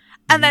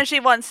 And then she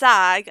won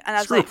SAG, and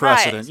I was Screw like,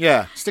 precedent. right.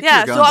 Yeah, stick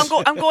Yeah, to your so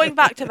guns. I'm going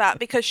back to that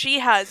because she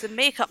has a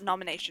makeup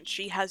nomination.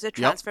 She has a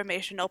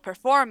transformational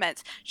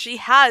performance. She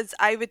has,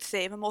 I would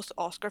say, the most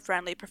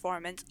Oscar-friendly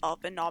performance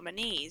of the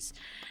nominees.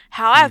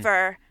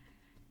 However,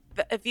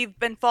 if you've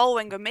been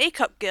following the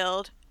Makeup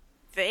Guild,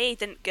 they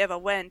didn't give a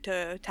win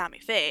to Tammy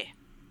Faye.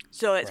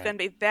 So it's going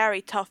to be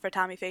very tough for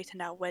Tammy Faye to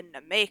now win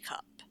the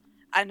makeup.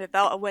 And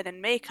without a win in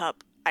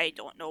makeup, I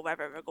don't know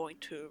whether we're going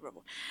to...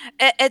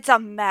 It's a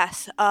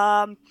mess.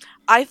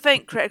 I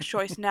think Critics'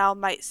 Choice now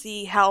might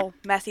see how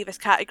messy this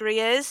category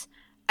is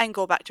and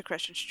go back to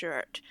Kristen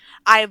Stewart.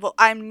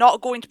 I'm not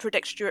going to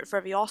predict Stewart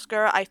for the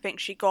Oscar. I think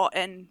she got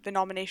in the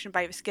nomination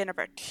by the skin of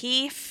her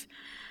teeth.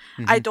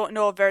 I don't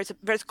know if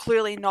there's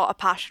clearly not a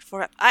passion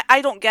for it.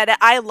 I don't get it.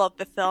 I love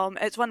the film.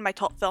 It's one of my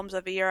top films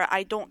of the year.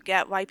 I don't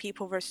get why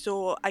people were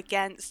so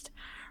against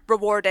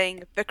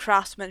rewarding the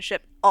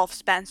craftsmanship of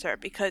Spencer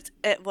because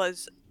it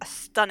was a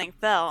stunning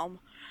film,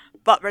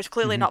 but there's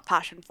clearly not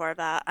passion for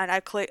that, and I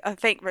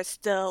think there's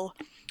still,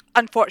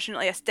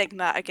 unfortunately, a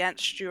stigma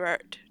against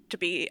Stewart to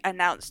be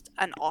announced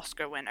an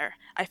Oscar winner.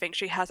 I think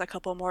she has a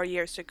couple more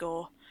years to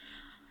go.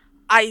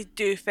 I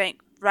do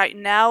think right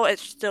now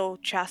it's still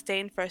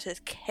Chastain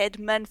versus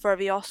Kidman for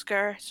the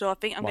Oscar, so I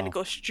think I'm going to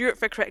go Stewart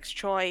for Critics'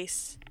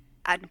 Choice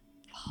and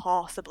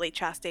possibly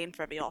Chastain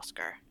for the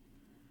Oscar.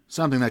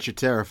 Something that should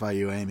terrify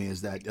you, Amy,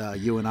 is that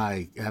you and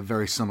I have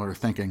very similar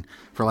thinking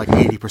for like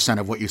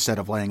 80% of what you said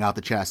of laying out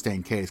the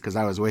Chastain case, because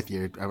I was with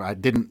you.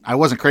 I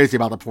wasn't crazy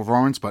about the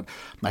performance, but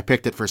I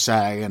picked it for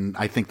SAG, and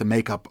I think the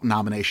makeup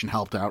nomination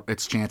helped out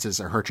its chances,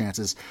 or her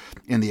chances,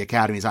 in the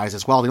Academy's eyes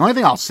as well. The only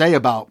thing I'll say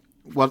about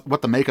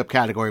what the makeup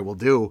category will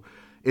do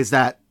is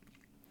that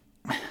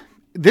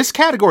this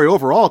category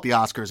overall at the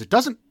Oscars, it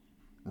doesn't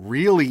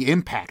really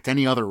impact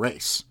any other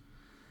race.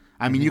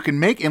 I mean, you can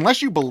make,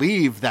 unless you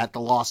believe that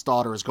The Lost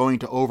Daughter is going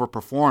to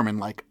overperform in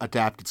like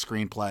adapted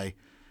screenplay,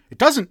 it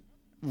doesn't,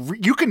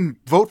 you can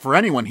vote for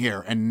anyone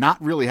here and not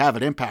really have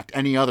it impact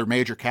any other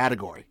major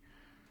category,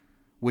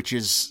 which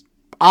is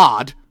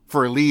odd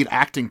for a lead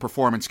acting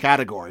performance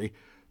category.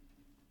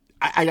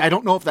 I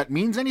don't know if that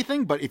means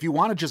anything, but if you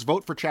want to just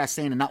vote for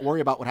Chastain and not worry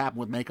about what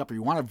happened with makeup, or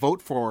you want to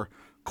vote for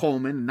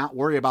Coleman and not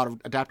worry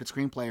about adapted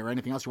screenplay or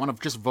anything else, you want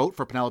to just vote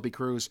for Penelope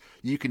Cruz,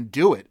 you can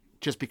do it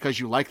just because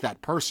you like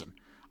that person.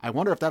 I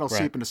wonder if that'll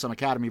seep into some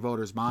Academy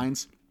voters'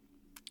 minds.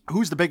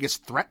 Who's the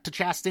biggest threat to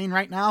Chastain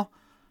right now?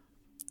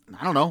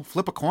 I don't know.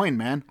 Flip a coin,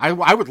 man.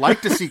 I would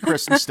like to see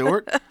Kristen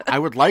Stewart. I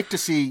would like to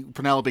see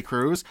Penelope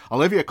Cruz.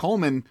 Olivia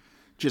Colman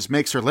just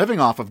makes her living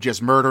off of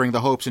just murdering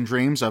the hopes and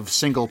dreams of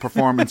single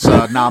performance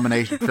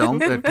nomination film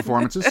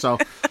performances. So,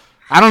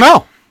 I don't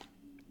know.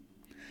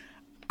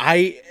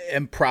 I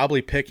am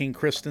probably picking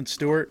Kristen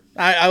Stewart.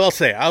 I will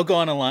say, I'll go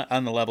on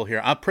the level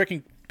here. I'm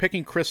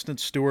picking Kristen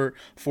Stewart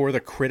for the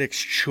Critics'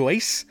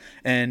 Choice.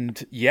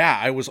 And yeah,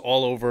 I was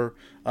all over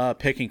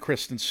picking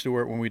Kristen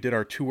Stewart when we did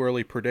our too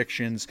early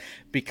predictions,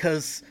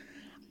 because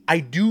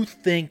I do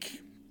think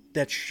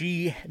that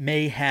she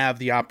may have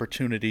the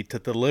opportunity to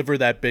deliver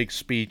that big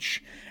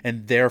speech,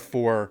 and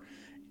therefore,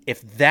 if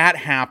that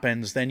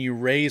happens, then you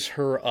raise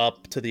her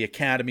up to the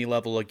Academy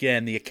level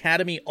again. The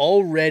Academy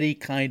already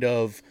kind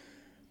of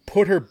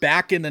put her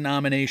back in the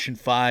nomination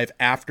 5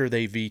 after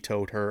they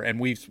vetoed her. And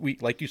we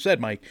like you said,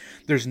 Mike,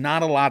 there's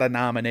not a lot of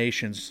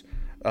nominations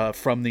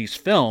from these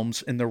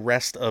films in the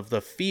rest of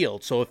the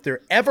field. So if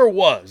there ever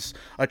was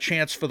a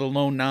chance for the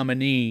lone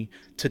nominee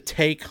to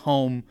take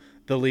home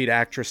the lead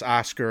actress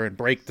Oscar and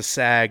break the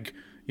SAG,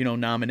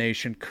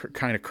 nomination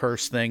kind of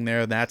curse thing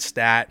there, that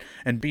stat,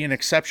 and be an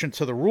exception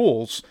to the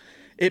rules,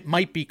 it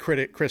might be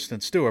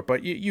Kristen Stewart.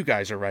 But you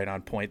guys are right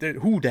on point.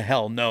 Who the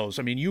hell knows?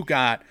 I mean, you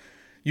got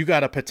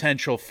a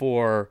potential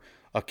for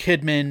a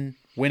Kidman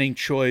winning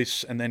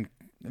choice, and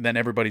then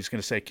everybody's going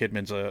to say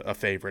Kidman's a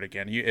favorite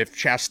again. If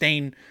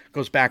Chastain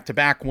goes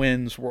back-to-back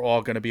wins, we're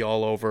all going to be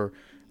all over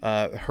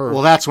her.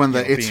 Well, that's when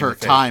it's her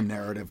time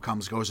narrative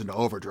goes into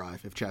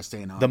overdrive. If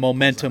Chastain, the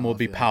momentum will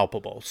be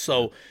palpable.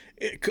 So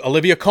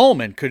Olivia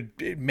Colman could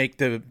make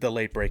the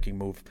late-breaking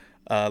move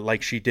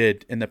like she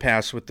did in the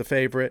past with the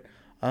favorite,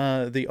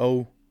 the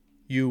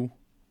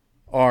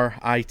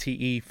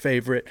OURITE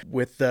favorite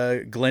with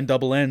Glenn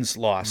Double N's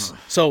loss.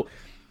 So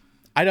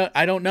I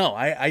don't know.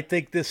 I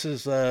think this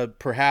is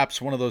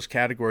perhaps one of those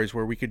categories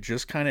where we could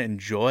just kind of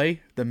enjoy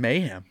the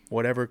mayhem,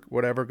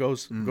 whatever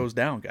goes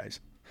down,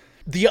 guys.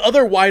 The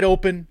other wide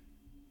open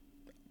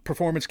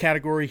performance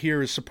category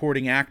here is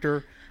supporting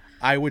actor,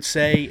 I would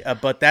say,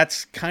 but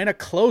that's kind of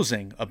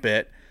closing a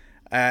bit.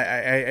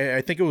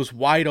 I think it was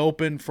wide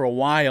open for a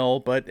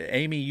while, but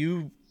Amy,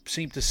 you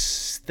seem to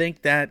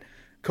think that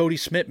Cody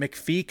Smith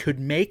McPhee could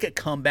make a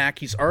comeback.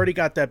 He's already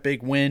got that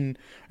big win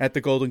at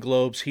the Golden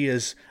Globes. He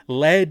has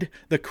led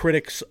the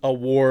Critics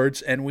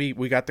Awards, and we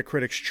got the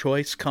Critics'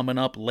 Choice coming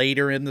up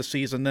later in the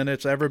season than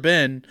it's ever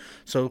been.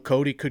 So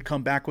Cody could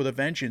come back with a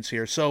vengeance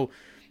here. So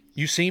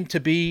you seem to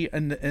be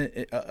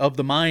of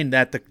the mind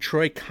that the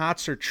Troy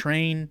Kotsur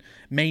train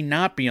may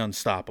not be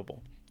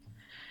unstoppable.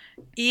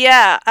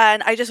 Yeah,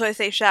 and I just want to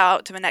say shout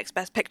out to my Next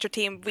Best Picture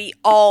team. We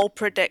all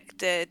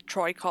predicted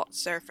Troy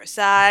Kotsur for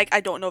SAG. I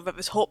don't know if it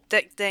was hope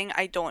dicting.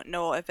 I don't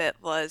know if it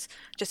was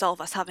just all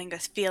of us having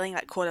this feeling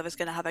that Coda was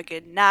going to have a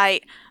good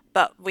night,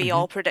 but we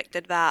all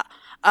predicted that.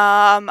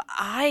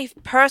 I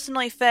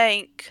personally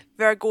think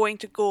they're going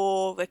to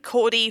go with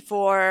Cody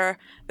for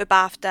the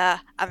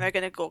BAFTA, and they're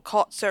going to go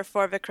Kotsur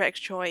for the Critics'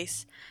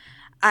 Choice.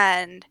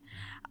 And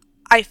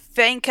I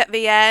think at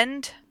the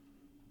end,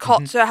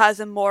 Kotsur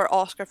has a more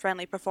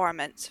Oscar-friendly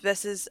performance.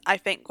 This is, I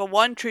think, the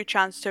one true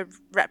chance to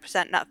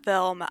represent that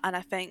film, and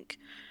I think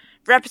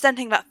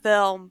representing that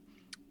film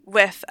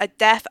with a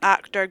deaf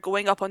actor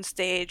going up on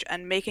stage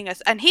and making us,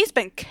 and he's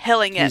been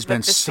killing it. He's been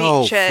with the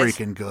so speeches.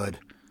 freaking good.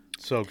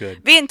 So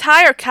good. The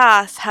entire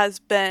cast has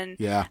been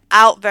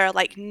out there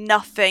like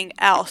nothing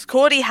else.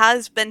 Cody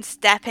has been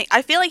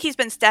I feel like he's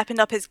been stepping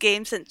up his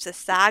game since the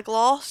SAG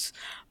loss.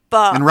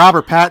 And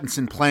Robert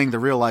Pattinson playing the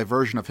real-life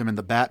version of him in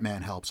The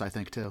Batman helps, I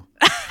think, too.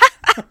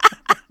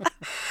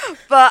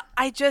 But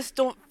I just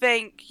don't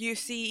think you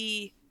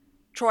see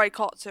Troy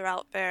Kotsur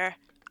out there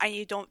and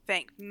you don't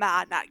think,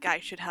 man, that guy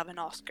should have an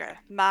Oscar.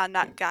 Man,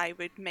 that guy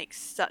would make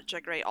such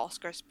a great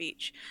Oscar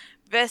speech.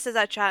 This is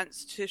a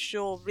chance to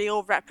show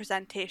real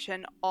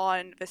representation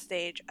on the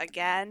stage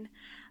again.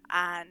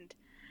 And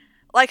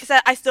like I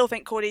said, I still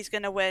think Cody's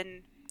going to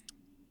win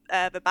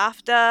the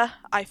BAFTA.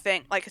 I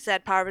think, like I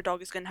said, Power of the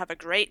Dog is going to have a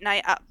great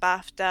night at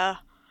BAFTA.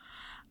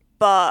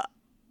 But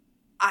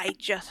I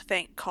just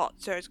think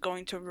Kotsur is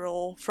going to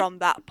roll from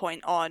that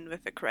point on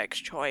with the Critics'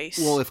 Choice.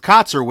 Well, if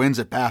Kotsur wins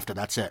at BAFTA,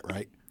 that's it,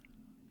 right?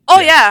 Oh,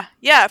 yeah.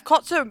 If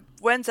Kotsur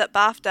wins at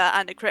BAFTA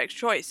and the Critics'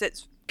 Choice,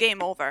 it's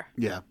game over.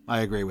 Yeah, I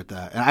agree with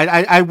that. And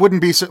I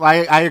wouldn't be...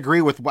 I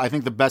agree with, I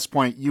think, the best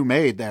point you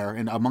made there,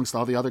 and amongst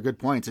all the other good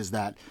points, is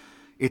that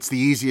it's the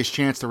easiest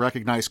chance to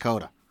recognize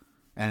Coda.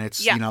 And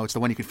it's, it's the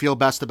one you can feel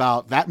best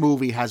about. That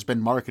movie has been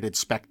marketed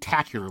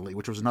spectacularly,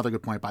 which was another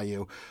good point by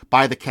you,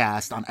 by the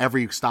cast on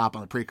every stop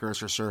on the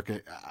precursor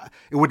circuit.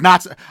 It would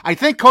not, I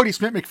think Cody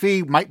Smith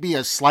McPhee might be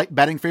a slight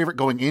betting favorite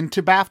going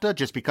into BAFTA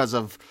just because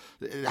of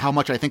how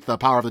much I think the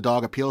Power of the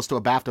Dog appeals to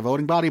a BAFTA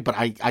voting body. But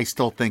I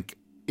still think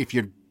if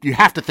you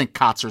have to think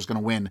Kotsur is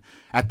going to win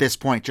at this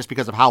point just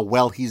because of how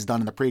well he's done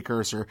in the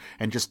precursor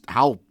and just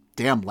how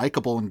damn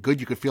likable and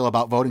good you could feel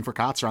about voting for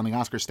Kotsur on the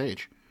Oscar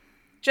stage.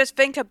 Just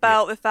think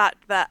about the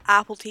fact that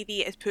Apple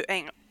TV is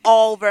putting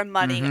all their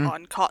money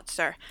on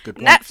Kotsur.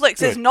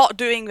 Netflix is not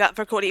doing that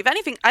for Cody. If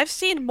anything, I've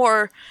seen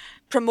more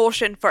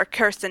promotion for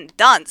Kirsten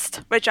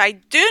Dunst, which I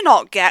do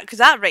not get because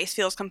that race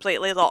feels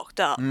completely locked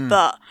up.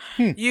 But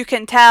you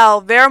can tell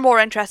they're more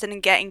interested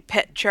in getting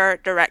picture,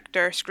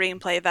 director,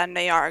 screenplay than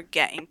they are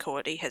getting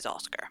Cody his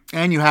Oscar.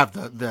 And you have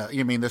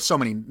there's so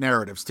many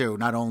narratives too.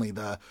 Not only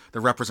the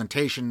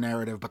representation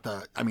narrative, but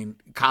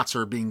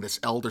Kotsur being this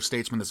elder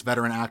statesman, this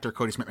veteran actor.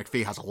 Cody Smith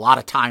McPhee has a lot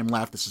of time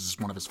left. This is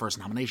one of his first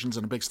nominations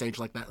on a big stage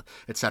like that,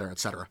 et cetera, et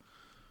cetera.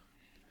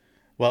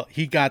 Well,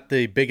 he got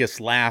the biggest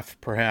laugh,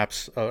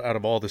 perhaps, out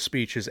of all the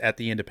speeches at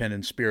the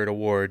Independent Spirit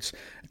Awards.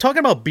 Talking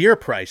about beer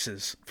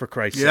prices, for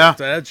Christ's sake.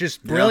 That's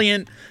just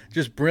brilliant,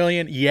 just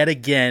brilliant yet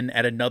again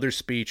at another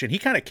speech. And he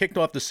kind of kicked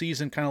off the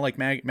season kind of like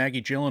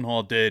Maggie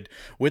Gyllenhaal did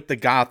with the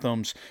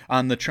Gothams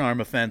on the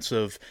Charm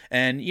Offensive.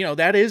 And,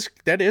 that is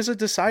a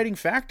deciding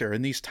factor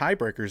in these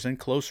tiebreakers and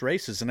close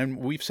races. And then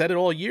we've said it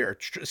all year.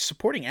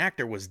 Supporting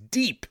actor was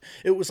deep.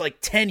 It was like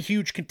 10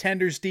 huge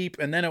contenders deep.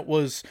 And then it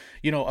was,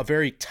 a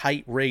very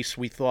tight race,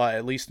 we thought,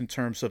 at least in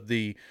terms of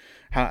the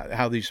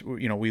how these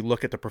we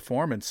look at the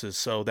performances.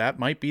 So that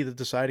might be the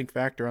deciding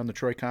factor on the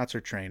Troy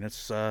Kotsur train.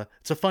 It's a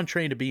fun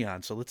train to be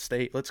on. So let's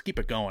keep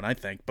it going, I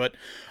think. But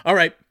all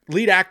right,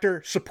 lead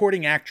actor,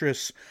 supporting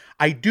actress.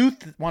 I do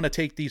want to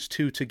take these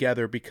two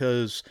together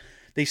because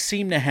they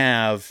seem to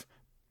have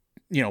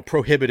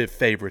prohibitive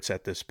favorites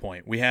at this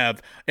point. We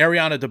have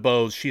Ariana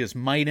DeBose. She is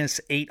minus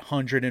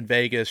 800 in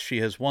Vegas. She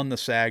has won the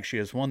SAG. She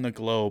has won the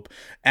Globe,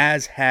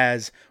 as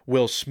has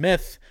Will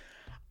Smith.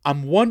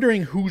 I'm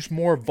wondering who's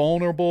more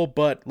vulnerable,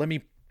 but let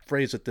me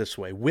phrase it this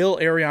way. Will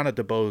Ariana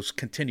DeBose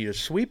continue to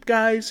sweep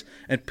guys?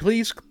 And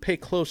please pay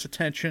close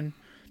attention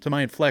to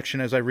my inflection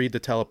as I read the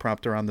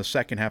teleprompter on the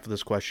second half of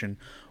this question.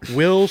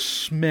 Will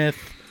Smith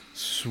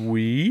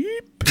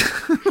sweep?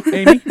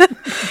 Amy?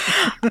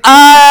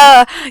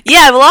 The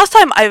last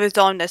time I was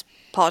on this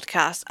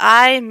podcast,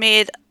 I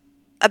made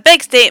a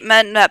big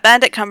statement that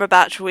Benedict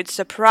Cumberbatch would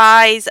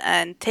surprise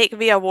and take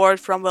the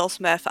award from Will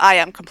Smith. I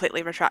am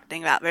completely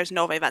retracting that. There's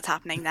no way that's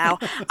happening now.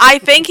 I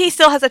think he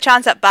still has a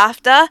chance at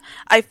BAFTA.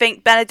 I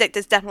think Benedict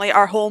is definitely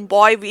our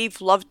homeboy.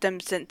 We've loved him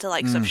since the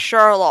likes of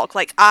Sherlock.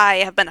 I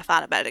have been a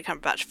fan of Benedict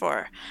Cumberbatch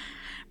for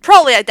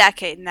probably a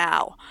decade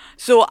now.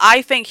 So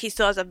I think he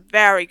still has a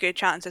very good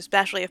chance,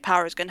 especially if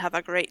Power is going to have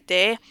a great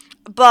day.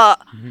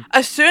 But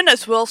as soon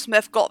as Will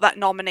Smith got that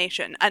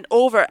nomination and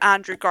over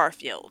Andrew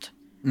Garfield,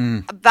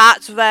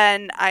 that's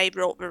when I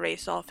wrote the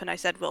race off and I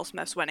said Will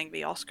Smith's winning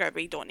the Oscar.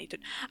 We don't need to.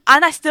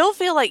 And I still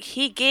feel like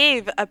he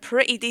gave a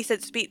pretty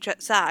decent speech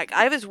at SAG.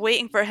 I was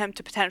waiting for him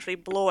to potentially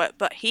blow it,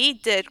 but he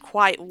did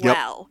quite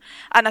well.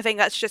 And I think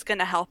that's just going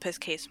to help his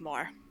case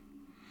more.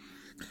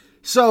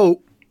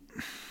 So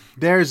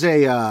there's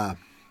a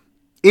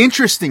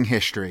interesting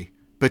history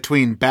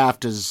between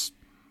BAFTA's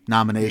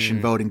nomination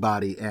voting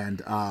body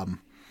and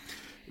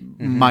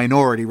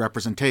minority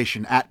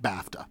representation at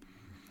BAFTA.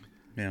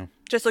 Yeah.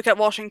 Just look at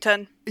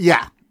Washington.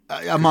 Yeah,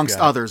 amongst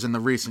others in the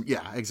recent.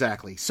 Yeah,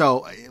 exactly.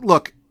 So,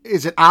 look,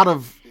 is it out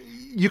of?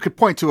 You could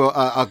point to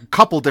a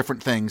couple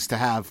different things to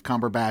have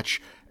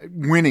Cumberbatch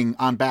winning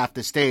on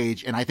BAFTA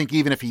stage, and I think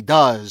even if he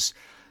does,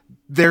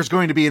 there's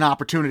going to be an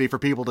opportunity for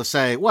people to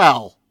say,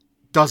 well,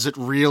 does it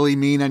really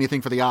mean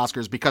anything for the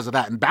Oscars because of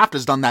that? And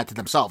BAFTA's done that to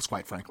themselves,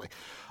 quite frankly,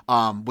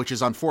 which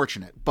is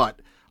unfortunate. But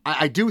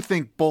I do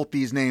think both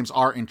these names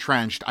are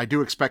entrenched. I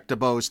do expect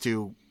DuBose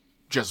to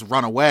just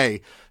run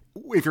away.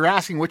 If you're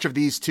asking which of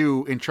these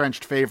two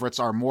entrenched favorites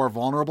are more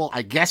vulnerable,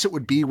 I guess it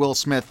would be Will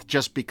Smith,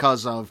 just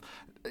because of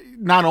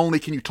not only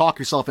can you talk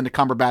yourself into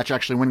Cumberbatch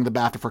actually winning the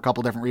BAFTA for a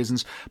couple different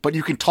reasons, but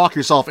you can talk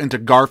yourself into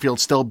Garfield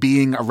still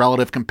being a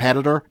relative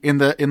competitor in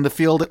the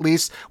field, at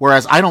least.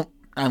 Whereas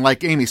and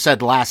like Amy said,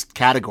 the last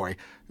category,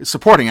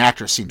 supporting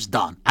actress seems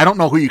done. I don't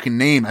know who you can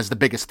name as the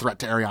biggest threat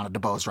to Ariana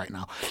DeBose right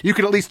now. You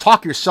could at least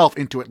talk yourself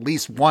into at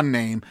least one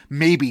name,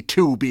 maybe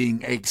two,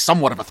 being a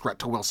somewhat of a threat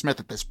to Will Smith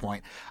at this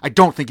point. I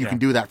don't think you can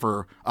do that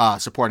for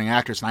supporting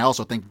actress, and I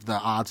also think the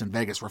odds in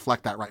Vegas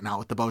reflect that right now,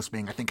 with DeBose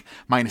being, I think,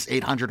 minus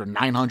 800 or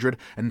 900,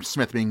 and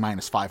Smith being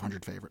minus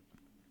 500 favorite.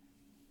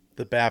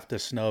 The BAFTA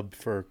snub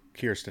for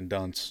Kirsten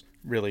Dunst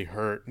really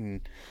hurt,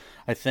 and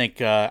I think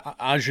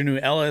Aunjanue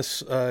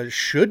Ellis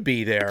should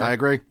be there. I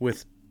agree.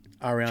 With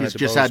Ariana She's DeBose,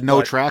 just had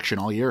no traction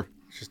all year.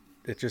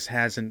 It just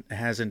hasn't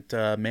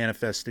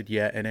manifested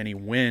yet in any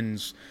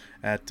wins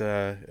at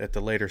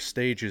the later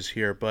stages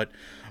here. But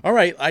all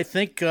right, I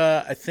think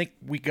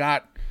we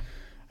got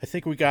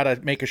to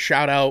make a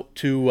shout out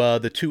to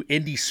the two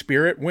Indie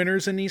Spirit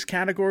winners in these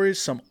categories.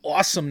 Some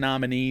awesome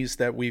nominees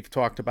that we've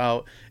talked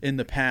about in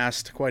the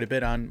past quite a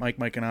bit on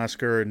Mike, and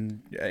Oscar.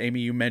 And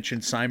Amy, you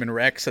mentioned Simon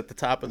Rex at the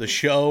top of the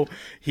show.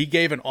 He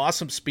gave an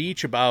awesome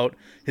speech about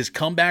his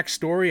comeback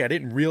story. I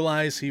didn't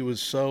realize he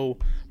was so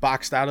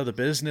boxed out of the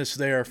business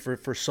there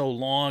for so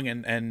long,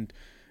 and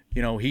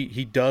you know,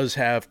 he does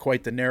have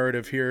quite the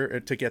narrative here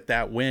to get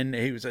that win.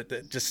 He was a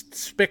just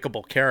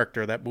despicable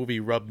character. That movie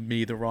rubbed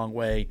me the wrong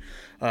way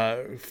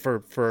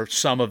for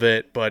some of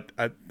it, but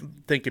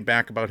thinking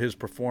back about his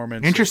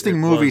performance. Interesting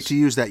movie to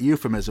use that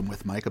euphemism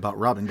with, Mike, about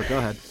rubbing, but go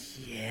ahead.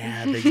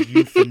 Yeah, the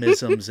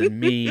euphemisms in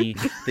me,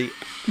 the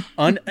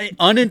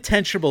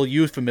unintentional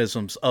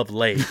euphemisms of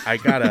late. I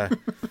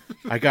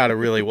gotta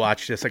really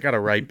watch this. I gotta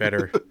write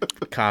better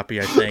copy,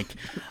 I think.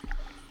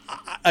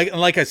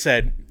 Like I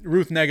said,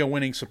 Ruth Negga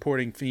winning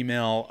supporting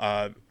female.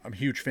 I'm a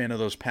huge fan of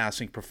those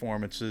passing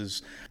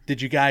performances.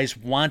 Did you guys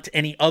want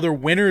any other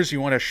winners?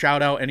 You want to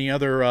shout out any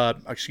other,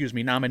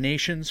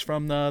 nominations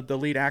from the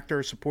lead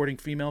actor supporting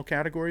female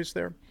categories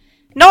there?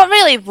 Not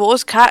really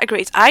those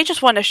categories. I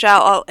just want to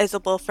shout out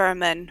Isabel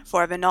Fuhrman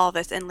for The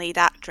Novice and lead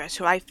actress,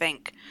 who I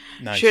think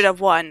should have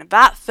won.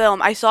 That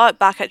film, I saw it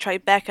back at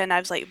Tribeca and I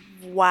was like,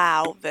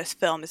 wow, this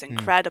film is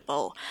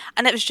incredible.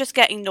 And it was just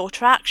getting no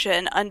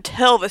traction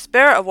until the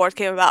Spirit Award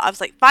came about. I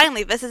was like,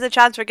 finally, this is a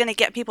chance we're going to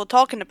get people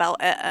talking about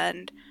it.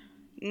 And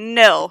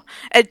no,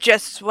 it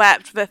just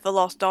swept with The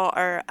Lost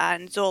Daughter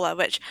and Zola,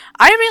 which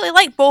I really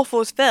like both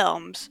those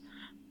films.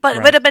 But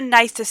it would have been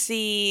nice to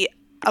see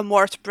a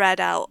more spread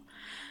out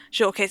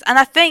showcase. And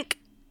I think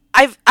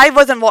I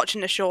wasn't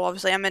watching the show,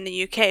 obviously I'm in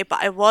the UK, but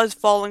I was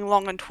following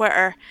along on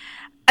Twitter,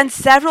 and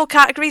several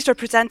categories were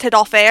presented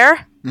off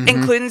air,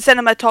 including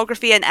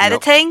cinematography and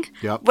editing,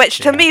 which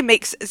to me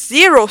makes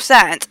zero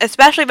sense,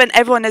 especially when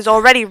everyone is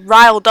already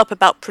riled up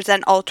about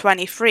Present All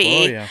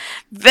 23.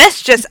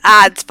 This just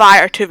adds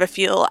fire to the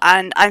fuel,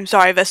 and I'm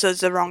sorry, this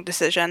was the wrong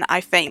decision. I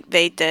think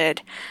they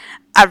did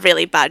a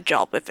really bad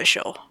job with the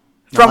show,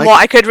 from what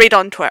I could read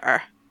on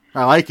Twitter.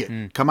 I like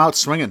it. Come out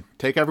swinging.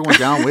 Take everyone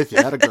down with you.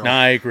 That a girl. No,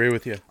 I agree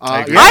with you.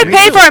 I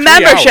pay for a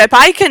membership.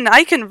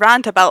 I can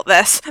rant about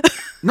this.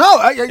 No,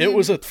 it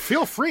was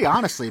feel free,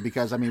 honestly,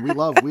 because I mean we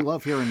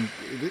love hearing.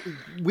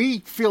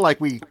 We feel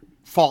like we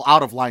fall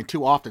out of line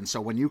too often.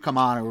 So when you come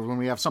on, or when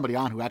we have somebody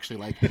on who actually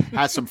like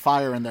has some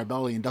fire in their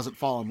belly and doesn't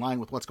fall in line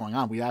with what's going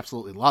on, we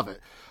absolutely love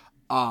it.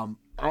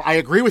 I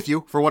agree with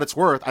you for what it's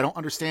worth. I don't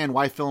understand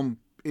why the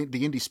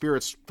Indie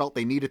Spirits felt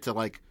they needed to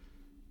like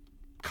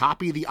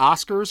copy the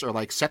Oscars or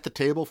like set the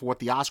table for what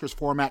the Oscars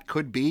format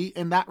could be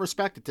in that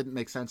respect. It didn't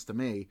make sense to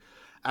me.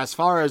 As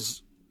far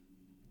as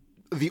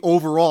the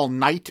overall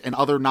night and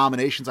other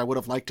nominations I would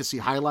have liked to see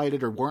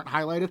highlighted or weren't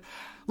highlighted,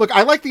 Look,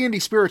 I like the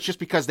Indie Spirits just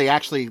because they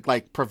actually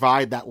like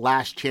provide that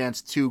last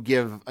chance to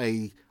give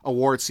a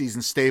award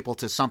season staple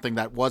to something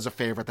that was a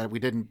favorite that we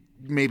didn't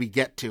maybe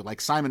get to. Like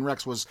Simon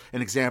Rex was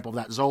an example of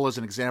that. Zola's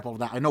an example of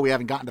that. I know we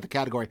haven't gotten to the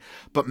category,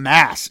 but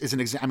Mass is an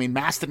example. I mean,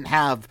 Mass didn't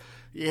have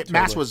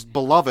Mass was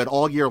beloved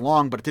all year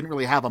long, but it didn't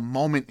really have a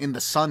moment in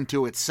the sun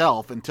to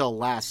itself until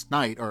last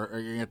night or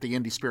at the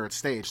Indie Spirit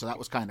stage. So that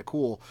was kind of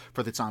cool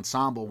for its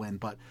ensemble win.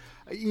 But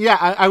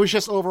yeah, I was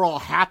just overall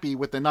happy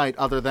with the night,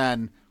 other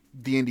than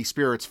the Indie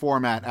Spirits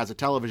format as a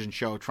television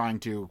show trying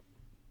to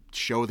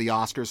show the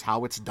Oscars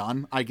how it's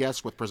done, I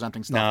guess, with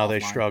presenting stuff. No,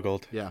 they offline.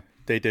 struggled. Yeah.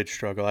 They did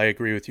struggle. I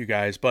agree with you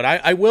guys. But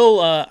I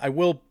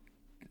will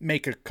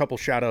make a couple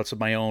shout outs of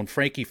my own.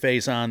 Frankie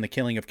Faison, The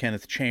Killing of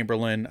Kenneth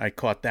Chamberlain. I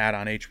caught that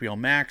on HBO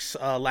Max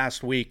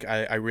last week.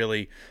 I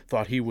really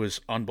thought he was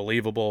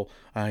unbelievable.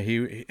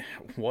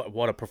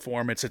 What a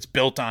performance. It's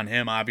built on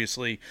him,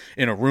 obviously,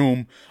 in a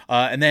room.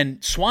 And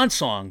then Swan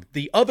Song,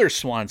 the other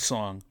Swan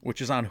Song,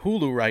 which is on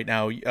Hulu right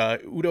now.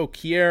 Udo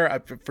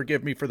Kier,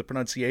 forgive me for the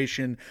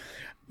pronunciation.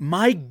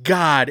 My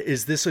God,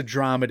 is this a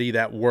dramedy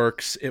that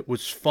works? It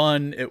was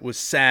fun. It was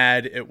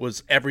sad. It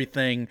was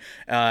everything.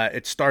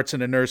 It starts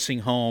in a nursing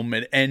home.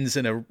 It ends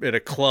in a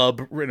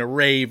club, in a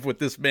rave with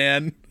this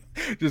man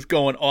just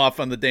going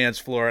off on the dance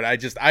floor. And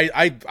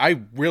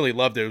I really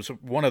loved it. It was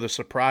one of the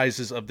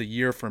surprises of the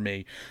year for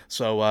me.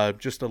 So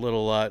just a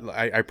little,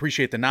 I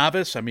appreciate The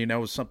Novice. I mean, that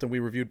was something we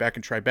reviewed back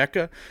in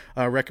Tribeca.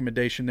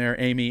 Recommendation there,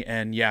 Amy.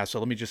 And yeah, so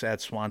let me just add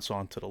Swan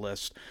Song to the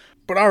list.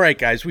 But all right,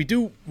 guys, we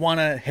do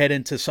want to head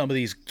into some of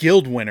these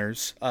guild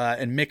winners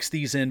and mix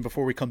these in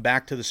before we come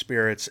back to the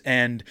Spirits.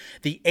 And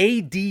the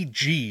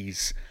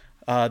ADGs,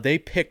 they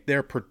picked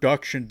their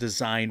production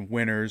design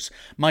winners.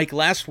 Mike,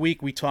 last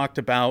week we talked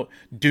about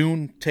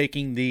Dune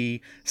taking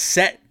the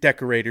Set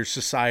Decorators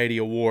Society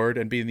Award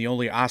and being the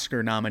only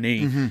Oscar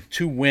nominee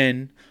to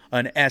win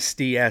an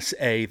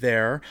SDSA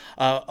there.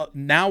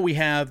 Now we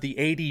have the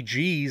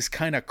ADGs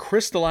kind of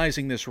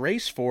crystallizing this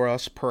race for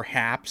us,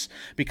 perhaps,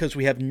 because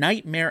we have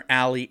Nightmare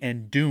Alley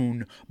and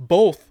Dune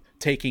both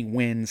taking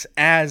wins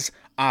as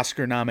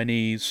Oscar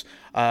nominees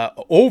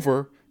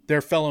over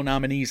their fellow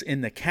nominees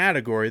in the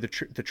category, the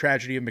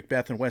Tragedy of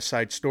Macbeth and West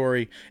Side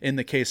Story in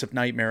the case of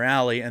Nightmare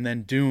Alley, and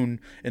then Dune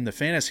in the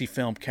fantasy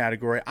film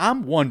category.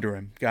 I'm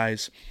wondering,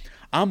 guys,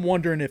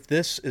 if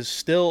this is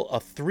still a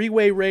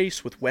three-way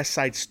race with West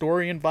Side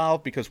Story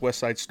involved, because West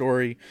Side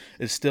Story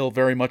is still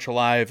very much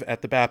alive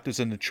at the BAFTAs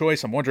and the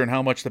Choice. I'm wondering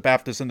how much the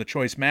BAFTAs and the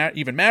Choice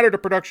even matter to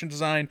production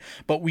design,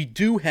 but we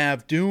do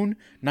have Dune,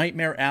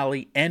 Nightmare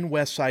Alley, and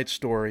West Side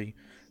Story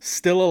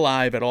still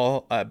alive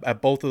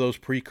at both of those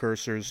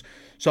precursors.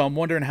 So I'm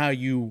wondering how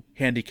you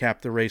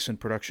handicap the race in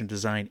production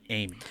design,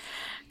 Amy.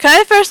 Can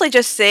I firstly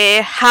just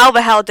say, how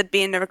the hell did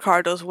Being the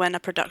Ricardos win a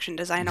production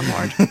design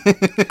award?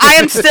 I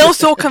am still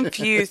so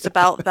confused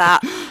about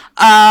that.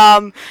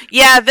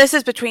 Yeah, this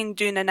is between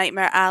Dune and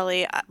Nightmare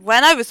Alley.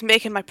 When I was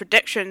making my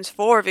predictions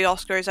for the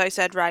Oscars, I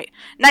said, right,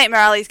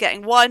 Nightmare Alley's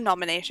getting one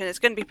nomination, it's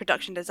going to be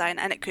production design,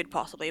 and it could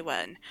possibly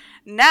win.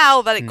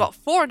 Now that it got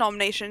 4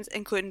 nominations,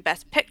 including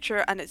Best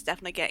Picture, and it's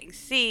definitely getting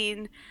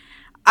seen,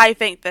 I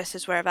think this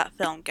is where that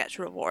film gets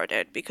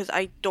rewarded, because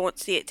I don't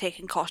see it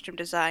taking costume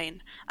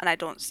design, and I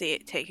don't see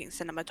it taking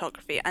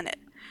cinematography, and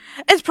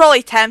it's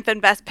probably 10th in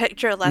Best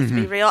Picture, let's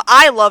be real.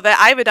 I love it.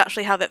 I would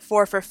actually have it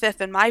 4th or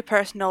 5th in my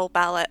personal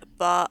ballot,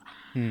 but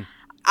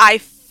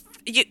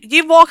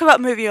you walk about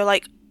a movie, you're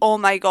like, oh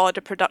my god,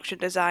 the production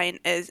design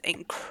is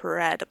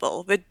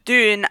incredible. With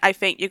Dune, I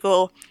think you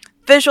go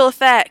visual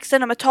effects,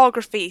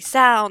 cinematography,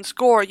 sound,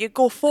 score, you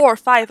go 4 or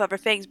 5 other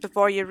things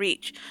before you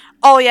reach,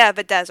 oh yeah,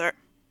 the desert.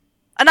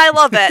 And I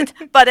love it,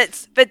 but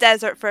it's the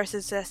desert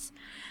versus this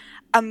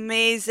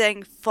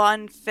amazing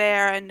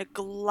funfair and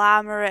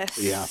glamorous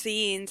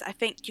scenes. I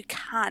think you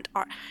can't,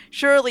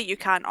 surely you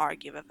can't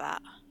argue with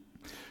that.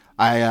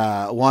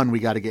 One, we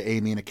got to get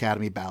Amy an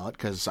Academy ballot,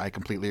 because I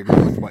completely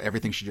agree with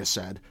everything she just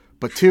said.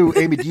 But 2,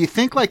 Amy, do you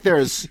think like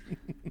there's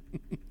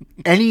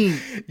any...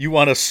 You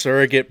want a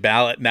surrogate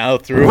ballot now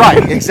through...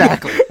 Right,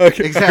 exactly.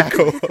 Okay,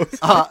 exactly.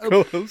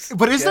 co-host.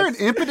 But is there an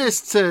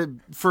impetus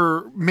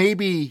for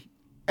maybe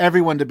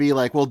everyone to be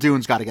like, well,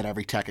 Dune's got to get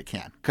every tech it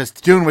can, because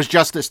Dune was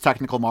just this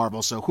technical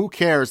marvel. So who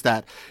cares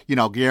that,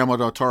 Guillermo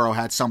del Toro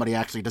had somebody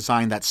actually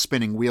design that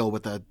spinning wheel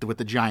with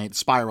the giant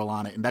spiral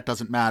on it, and that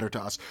doesn't matter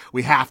to us.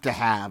 We have to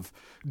have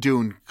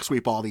Dune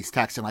sweep all these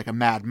techs in like a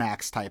Mad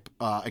Max type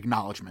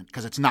acknowledgement,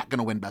 because it's not going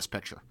to win Best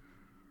Picture.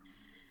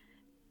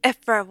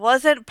 If there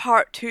wasn't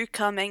part 2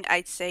 coming,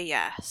 I'd say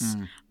yes.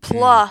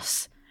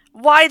 Plus,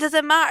 why does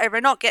it matter?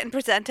 We're not getting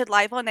presented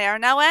live on air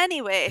now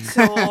anyway.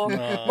 So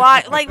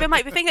why? Like, we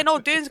might be thinking, oh,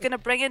 Dune's going to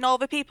bring in all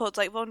the people. It's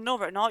like, well, no,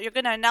 we're not. You're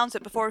going to announce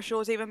it before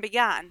shows even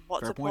began.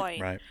 What's the point?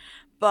 Right.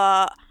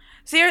 But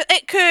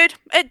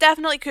it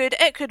definitely could.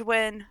 It could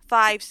win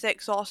 5,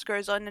 6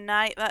 Oscars on the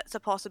night. That's a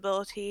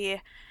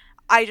possibility.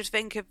 I just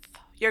think if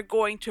you're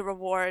going to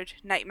reward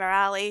Nightmare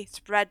Alley,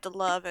 spread the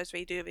love as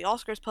we do the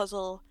Oscars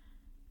puzzle,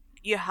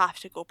 you have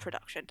to go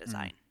production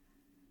design.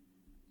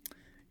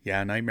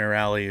 Yeah, Nightmare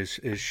Alley is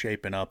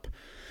shaping up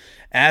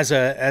as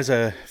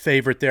a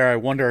favorite there, I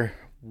wonder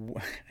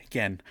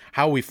again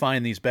how we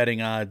find these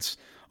betting odds.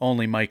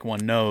 Only Mike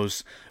one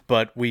knows,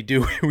 but we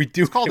did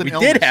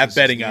have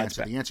betting odds.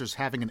 The answer is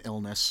having an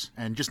illness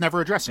and just never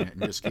addressing it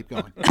and just keep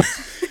going.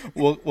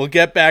 We'll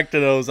get back to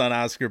those on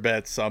Oscar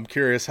bets. So I'm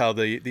curious how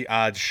the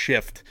odds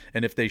shift,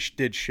 and if they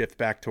did shift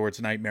back towards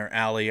Nightmare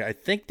Alley. I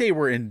think they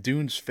were in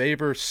Dune's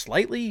favor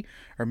slightly,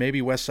 or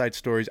maybe West Side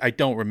Stories. I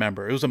don't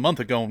remember. It was a month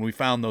ago when we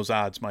found those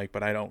odds, Mike,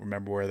 but I don't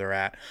remember where they're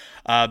at.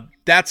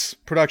 That's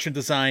production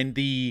design.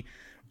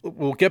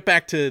 We'll get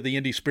back to the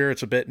Indie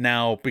Spirits a bit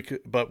now,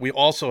 but we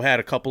also had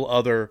a couple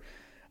other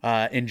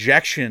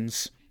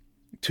injections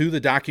to the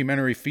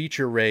documentary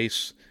feature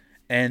race,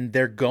 and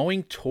they're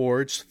going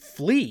towards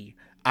Flea.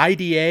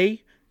 IDA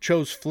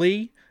chose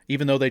Flea,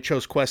 even though they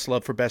chose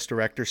Questlove for Best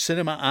Director.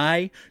 Cinema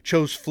Eye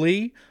chose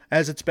Flea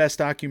as its Best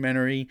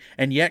Documentary,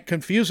 and yet,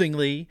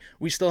 confusingly,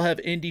 we still have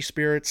Indie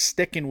Spirits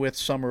sticking with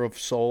Summer of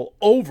Soul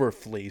over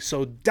Flea.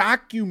 So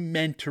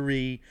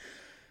documentary...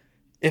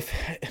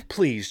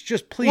 please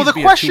well, the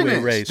be question a two-way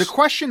is, race. The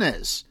question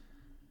is,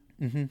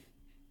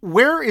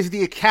 where is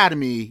the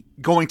Academy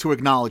going to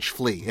acknowledge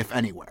Flea, if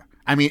anywhere?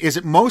 I mean, is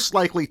it most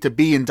likely to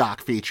be in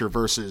Doc Feature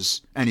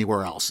versus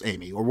anywhere else,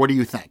 Amy? Or what do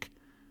you think?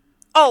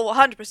 Oh,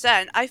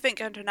 100%. I think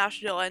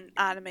International and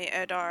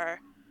Animated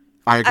are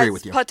I agree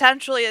with you.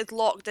 Potentially as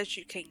locked as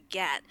you can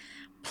get.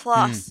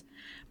 Plus,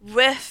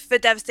 with the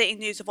devastating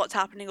news of what's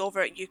happening over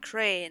at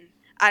Ukraine,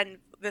 and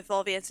with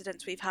all the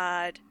incidents we've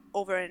had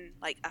over in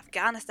like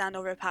Afghanistan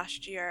over the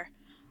past year,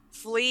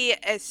 Flea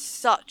is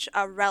such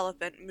a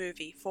relevant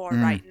movie for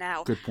right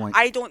now. Good point.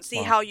 I don't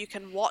see how you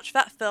can watch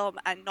that film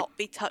and not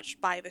be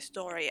touched by the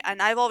story.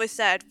 And I've always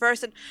said,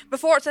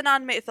 before it's an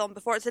animated film,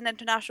 before it's an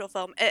international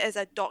film, it is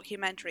a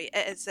documentary.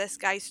 It is this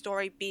guy's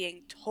story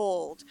being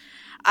told.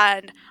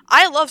 And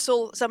I love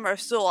Summer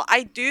of Soul.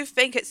 I do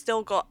think it's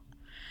still got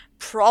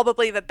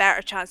probably the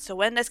better chance to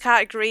win this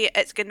category.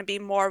 It's going to be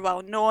more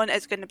well known.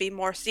 It's going to be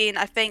more seen.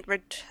 I think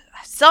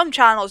some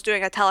channels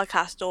doing a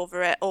telecast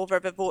over it over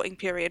the voting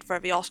period for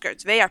the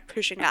Oscars. They are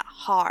pushing it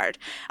hard.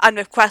 And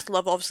with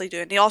Questlove obviously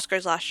doing the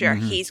Oscars last year,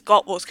 he's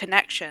got those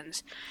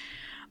connections.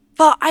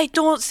 But I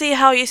don't see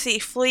how you see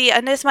Flea,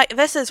 and this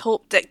is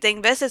hope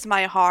dicting. This is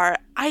my heart.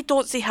 I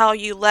don't see how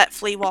you let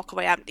Flea walk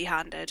away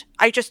empty-handed.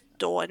 I just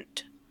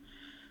don't.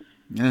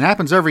 And it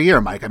happens every year,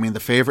 Mike. I mean, the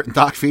favorite in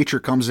Doc Feature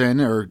comes in,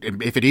 or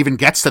if it even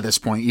gets to this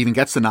point, even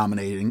gets the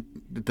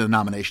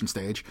nomination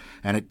stage,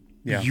 and it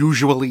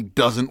usually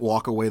doesn't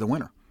walk away the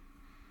winner.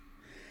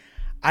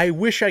 I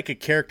wish I could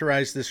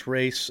characterize this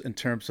race in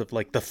terms of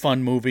like the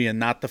fun movie and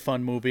not the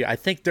fun movie. I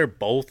think they're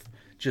both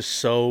just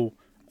so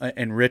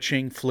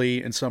enriching,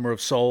 Flea and Summer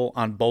of Soul,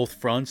 on both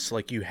fronts.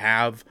 Like you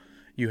have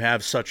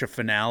such a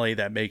finale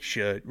that makes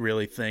you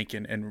really think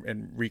and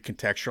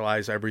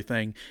recontextualize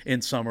everything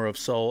in Summer of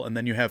Soul. And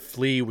then you have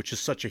Flea, which is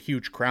such a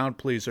huge crowd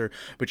pleaser,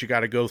 but you got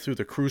to go through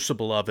the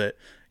crucible of it.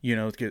 You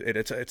know,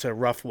 it's a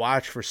rough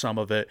watch for some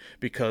of it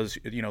because,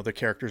 you know, the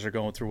characters are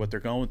going through what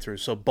they're going through.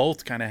 So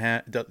both kind of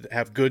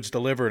have goods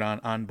delivered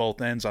on both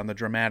ends, on the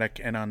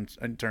dramatic and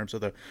in terms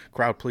of the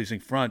crowd pleasing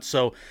front.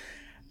 So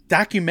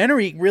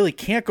documentary really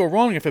can't go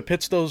wrong if it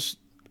picks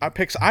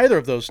either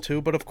of those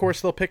two, but of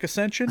course they'll pick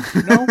Ascension.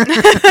 No,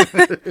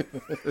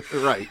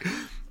 right?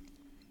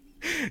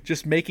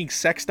 Just making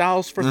sex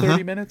dolls for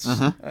 30 minutes,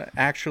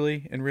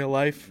 actually in real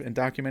life and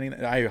documenting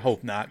that. I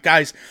hope not,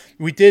 guys.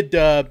 We did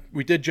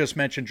just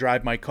mention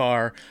Drive My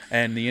Car,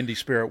 and the Indie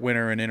Spirit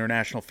winner in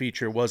international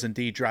feature was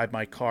indeed Drive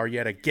My Car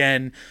yet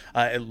again.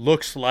 It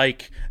looks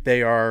like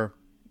they are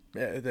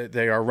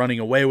running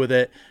away with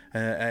it.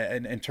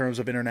 In terms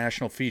of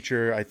international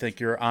feature, I think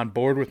you're on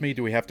board with me.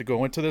 Do we have to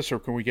go into this, or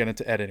can we get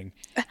into editing?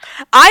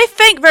 I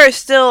think there's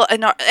still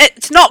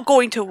it's not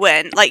going to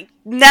win. Like,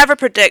 never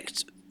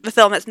predict the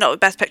film that's not the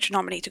Best Picture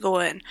nominee to go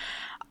in.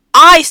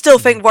 I still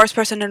think Worst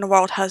Person in the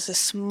World has the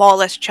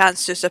smallest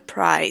chance to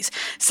surprise.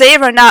 Say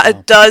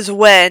Renata does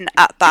win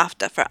at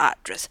BAFTA for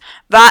Actress.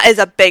 That is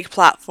a big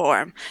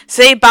platform.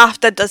 Say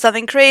BAFTA does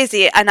something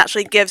crazy and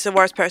actually gives the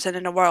Worst Person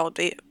in the World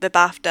the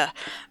BAFTA.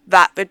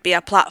 That would be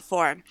a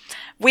platform.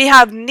 We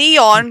have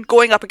Neon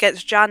going up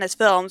against Janus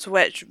Films,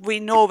 which we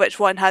know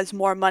which one has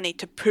more money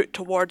to put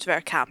towards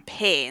their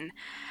campaign.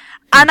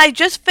 And I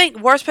just think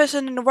Worst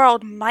Person in the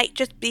World might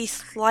just be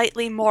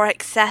slightly more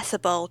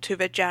accessible to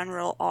the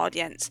general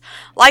audience.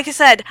 Like I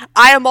said,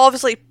 I am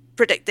obviously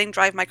predicting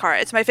Drive My Car.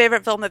 It's my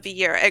favourite film of the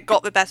year. It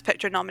got the Best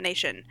Picture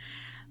nomination.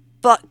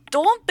 But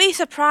don't be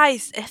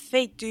surprised if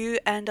they do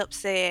end up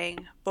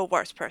saying the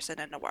Worst Person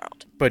in the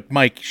World. But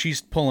Mike, she's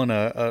pulling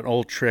an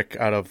old trick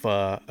out of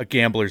a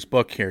gambler's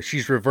book here.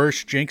 She's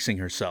reverse jinxing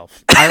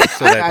herself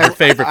so that her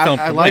favorite film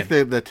can like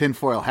win. the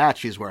tinfoil hat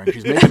she's wearing.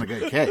 She's making a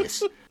good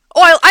case.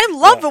 Oh, I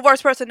love The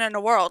Worst Person in the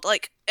World.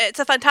 Like, it's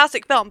a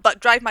fantastic film, but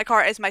Drive My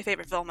Car is my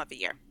favorite film of the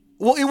year.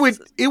 Well,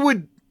 it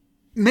would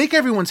make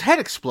everyone's head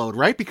explode,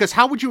 right? Because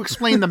how would you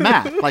explain the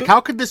math? Like, how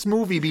could this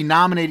movie be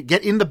nominated,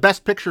 get in the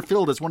Best Picture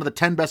field as one of the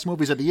 10 best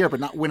movies of the year, but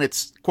not win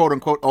its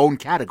quote-unquote own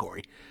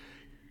category?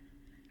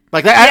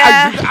 Like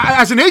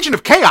as an agent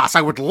of chaos,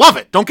 I would love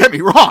it. Don't get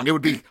me wrong; it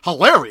would be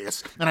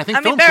hilarious, and I think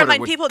I mean, film bear in Twitter mind,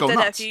 would people go did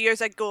nuts. it a few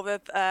years ago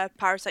with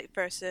Parasite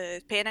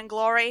versus Pain and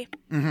Glory.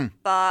 Mm-hmm.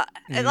 But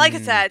like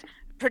I said,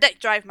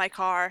 predict Drive My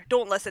Car.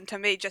 Don't listen to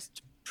me.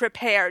 Just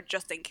prepare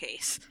just in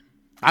case.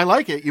 I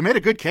like it. You made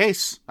a good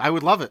case. I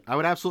would love it. I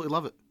would absolutely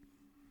love it.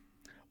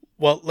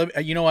 Well,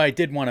 I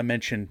did want to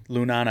mention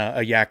Lunana,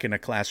 A Yak in a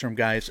Classroom,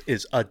 guys,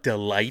 is a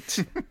delight.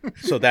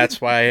 So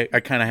that's why I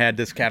kind of had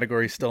this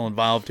category still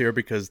involved here,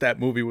 because that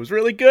movie was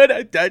really good.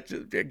 I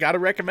got to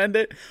recommend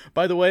it,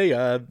 by the way.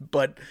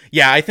 But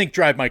yeah, I think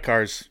Drive My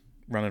Car's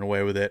running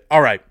away with it.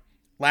 All right,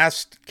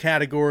 last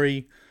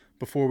category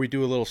before we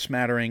do a little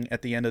smattering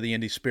at the end of the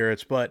Indie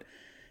Spirits. But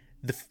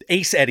the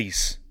Ace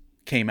Eddies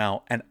came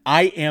out, and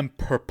I am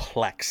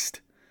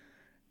perplexed.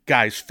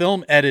 Guys,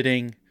 film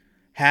editing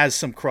has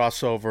some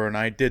crossover, and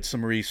I did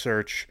some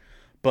research,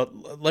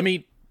 but let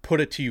me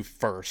put it to you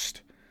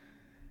first.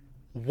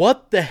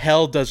 What the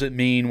hell does it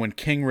mean when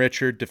King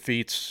Richard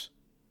defeats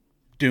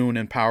Dune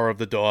and Power of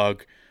the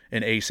Dog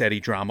in Ace Eddie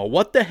drama?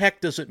 What the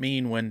heck does it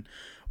mean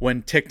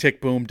when Tick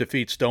Tick Boom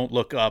defeats Don't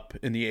Look Up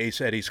in the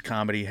Ace Eddie's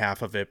comedy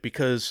half of it?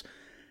 Because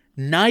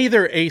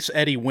neither Ace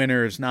Eddie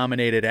winner is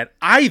nominated at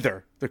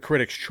either the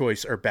Critics'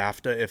 Choice or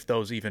BAFTA, if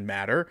those even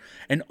matter,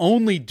 and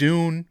only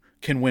Dune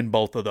can win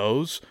both of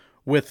those,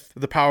 with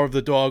The Power of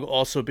the Dog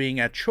also being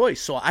at choice.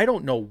 So I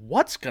don't know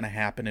what's going to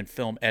happen in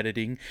film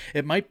editing.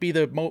 It might be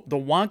the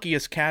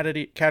wonkiest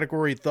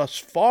category thus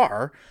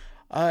far.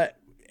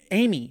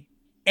 Amy,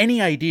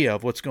 any idea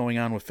of what's going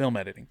on with film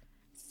editing?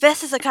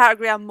 This is a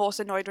category I'm most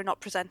annoyed we're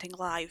not presenting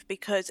live,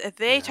 because if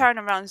they turn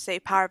around and say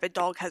Power of the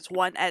Dog has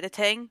won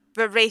editing,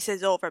 the race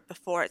is over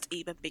before it's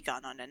even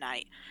begun on the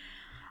night.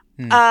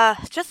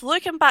 Just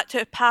looking back to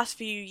the past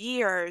few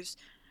years,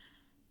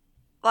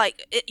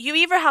 you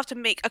either have to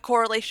make a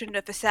correlation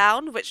with the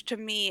sound, which to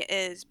me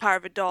is Power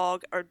of a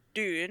Dog or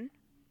Dune,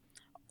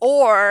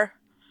 or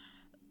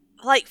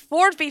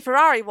Ford v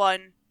Ferrari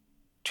won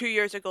 2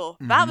 years ago.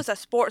 Mm-hmm. That was a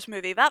sports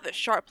movie. That was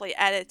sharply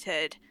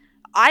edited.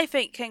 I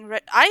think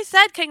I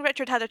said King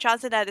Richard had a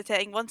chance in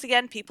editing. Once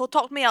again, people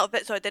talked me out of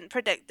it, so I didn't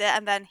predict it,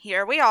 and then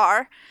here we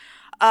are.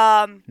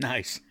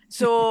 Nice.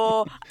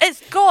 So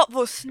it's got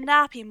those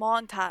snappy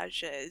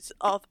montages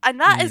and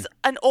that is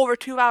an over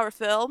 2 hour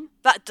film.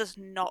 That does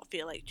not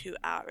feel like 2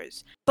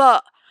 hours.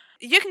 But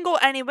you can go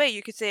any way.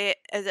 You could say,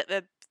 is it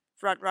the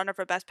front runner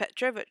for Best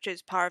Picture, which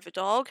is Power of the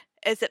Dog?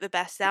 Is it the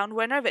Best Sound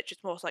winner, which is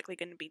most likely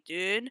going to be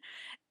Dune?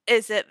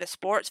 Is it the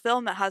sports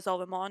film that has all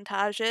the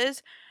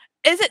montages?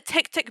 Is it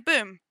Tick Tick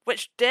Boom,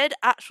 which did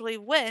actually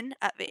win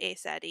at the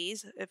Ace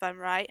Eddies, if I'm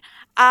right?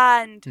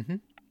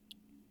 And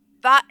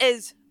that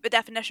is the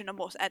definition of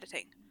most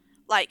editing.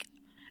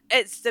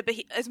 It's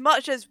as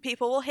much as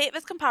people will hate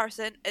this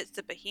comparison, it's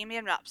the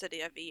Bohemian Rhapsody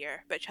of the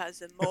year, which has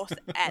the most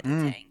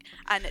editing,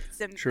 and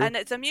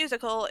it's a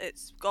musical.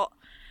 It's got.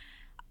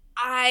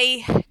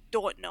 I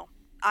don't know.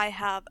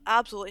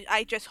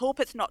 I just hope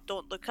it's not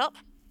Don't Look Up.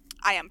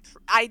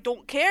 I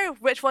don't care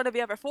which one of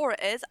the other four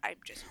it is. I'm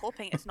just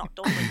hoping it's not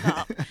Don't Look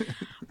Up.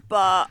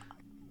 But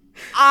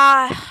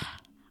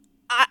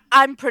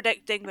I'm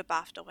predicting the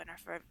BAFTA winner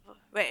for.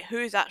 Wait,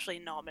 who's actually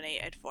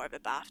nominated for the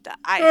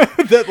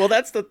BAFTA? Well,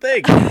 that's the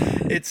thing.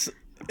 It's.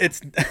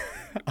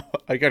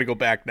 I got to go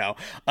back now.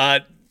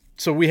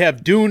 So we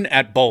have Dune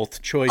at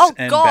both choice and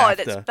BAFTA. Oh God,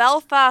 it's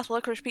Belfast,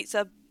 Licorice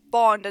Pizza,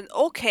 Bond, and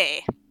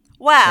okay.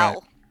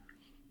 Well,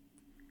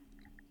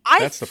 right.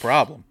 That's the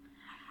problem.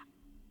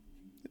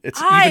 It's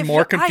even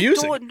more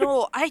confusing. I don't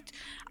know. I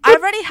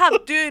already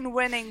have Dune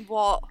winning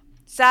what?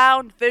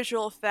 Sound,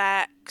 visual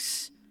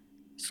effects,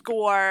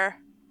 score,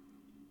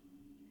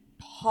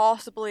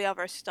 possibly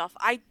other stuff.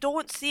 I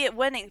don't see it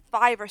winning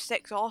 5 or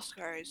 6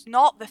 Oscars.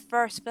 Not the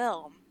first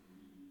film.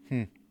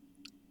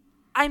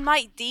 I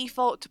might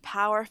default to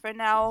Power for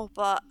now,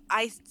 but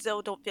I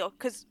still don't feel...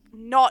 Because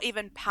not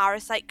even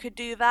Parasite could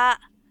do that.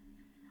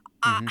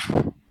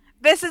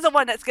 This is the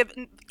one that's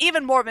given...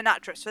 Even more of an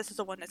actress, this is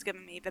the one that's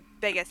given me the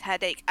biggest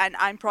headache, and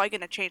I'm probably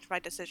going to change my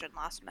decision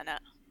last minute.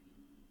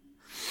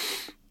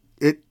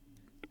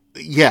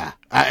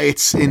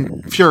 It's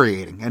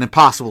infuriating and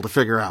impossible to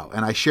figure out,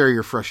 and I share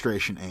your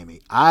frustration, Amy.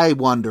 I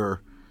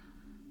wonder...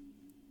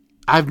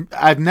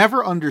 I've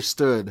never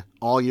understood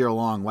all year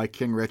long why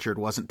King Richard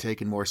wasn't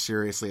taken more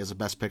seriously as a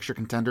Best Picture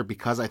contender,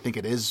 because I think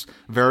it is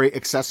very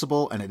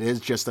accessible, and it is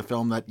just a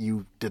film that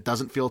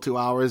doesn't feel 2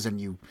 hours, and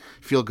you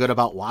feel good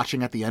about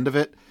watching at the end of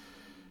it.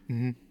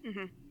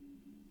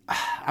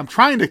 I'm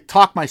trying to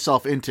talk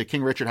myself into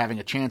King Richard having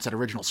a chance at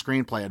original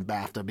screenplay in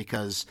BAFTA,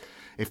 because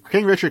if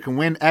King Richard can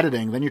win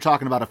editing, then you're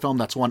talking about a film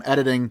that's won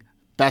editing,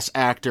 Best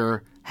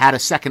Actor, had a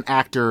second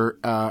actor,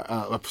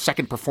 a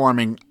second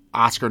performing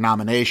Oscar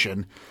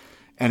nomination,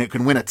 and it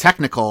can win a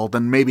technical,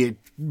 then maybe it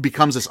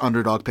becomes this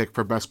underdog pick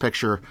for Best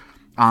Picture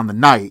on the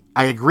night.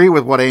 I agree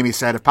with what Amy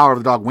said. If Power of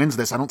the Dog wins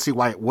this, I don't see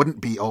why it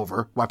wouldn't be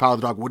over, why Power of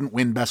the Dog wouldn't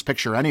win Best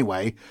Picture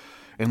anyway,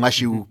 unless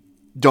you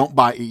don't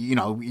buy,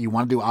 you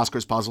want to do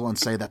Oscar's puzzle and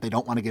say that they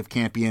don't want to give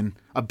Campion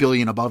a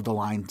billion above the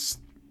line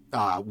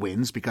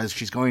wins because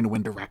she's going to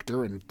win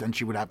director, and then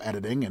she would have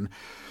editing, and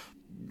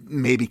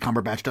maybe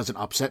Cumberbatch doesn't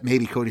upset,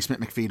 maybe Cody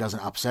Smith-McPhee doesn't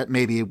upset,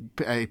 maybe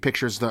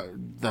Picture's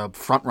the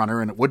front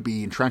runner, and it would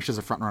be entrenched as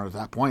a front runner at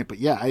that point. But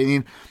yeah, I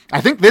mean,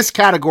 I think this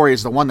category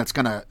is the one that's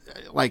gonna,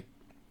 like,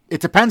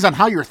 it depends on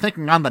how you're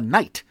thinking on the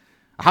night.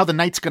 How the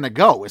night's gonna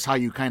go is how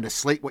you kind of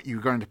slate what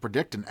you're going to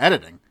predict in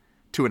editing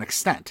to an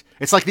extent.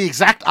 It's like the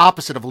exact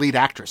opposite of lead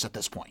actress at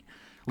this point.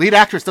 Lead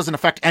actress doesn't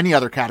affect any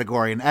other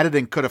category, and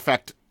editing could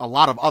affect a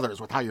lot of others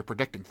with how you're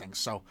predicting things.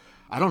 So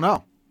I don't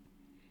know.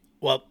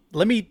 Well,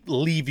 let me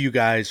leave you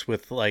guys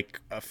with like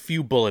a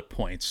few bullet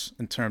points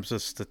in terms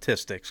of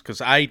statistics,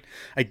 because I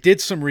did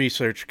some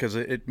research because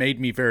it made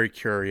me very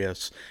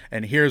curious,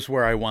 and here's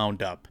where I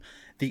wound up.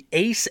 The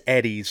Ace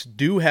Eddies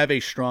do have a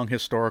strong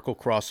historical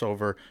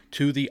crossover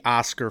to the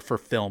Oscar for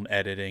film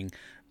editing.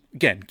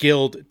 Again,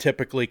 Guild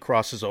typically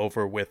crosses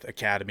over with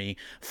Academy.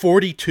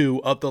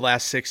 42 of the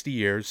last 60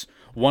 years,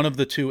 one of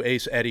the two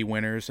Ace Eddie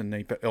winners, and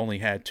they only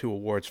had 2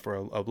 awards for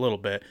a little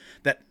bit,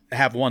 that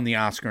have won the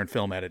Oscar in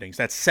film editings.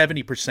 That's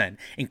 70%,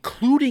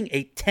 including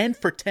a 10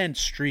 for 10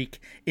 streak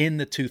in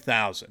the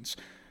 2000s.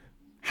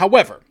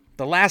 However,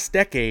 the last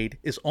decade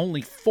is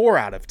only 4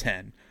 out of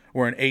 10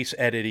 where an Ace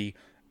Eddie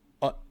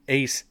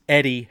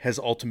has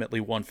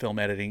ultimately won film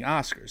editing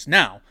Oscars.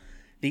 Now,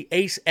 the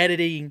Ace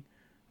editing...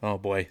 Oh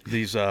boy,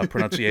 these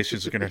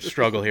pronunciations are going to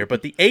struggle here.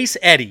 But the Ace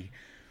Eddie,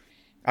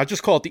 I'll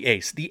just call it the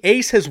Ace. The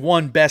Ace has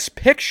won Best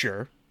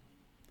Picture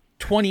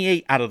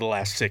 28 out of the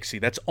last 60.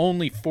 That's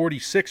only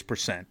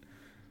 46%.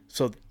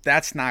 So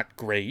that's not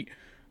great.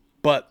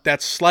 But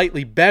that's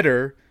slightly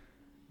better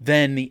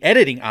than the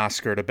editing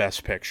Oscar to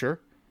Best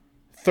Picture.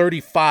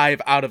 35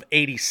 out of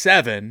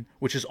 87,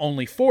 which is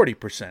only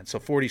 40%. So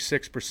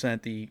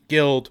 46% the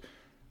Guild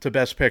to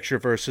Best Picture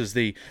versus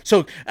the...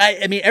 So,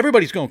 I mean,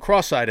 everybody's going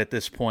cross-eyed at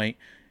this point.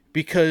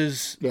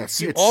 Because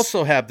you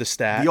also have the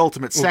stat. The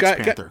ultimate Sex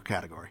Panther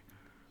category.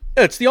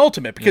 It's the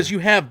ultimate because you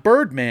have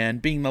Birdman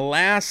being the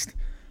last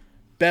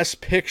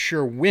Best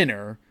Picture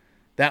winner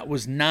that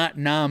was not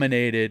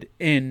nominated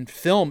in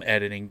film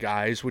editing,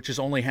 guys, which has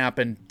only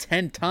happened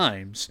 10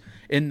 times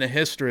in the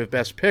history of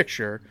Best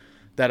Picture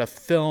that a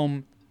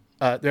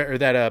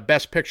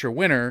Best Picture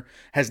winner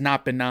has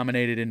not been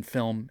nominated in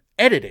film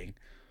editing.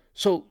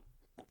 So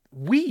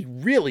we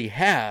really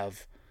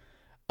have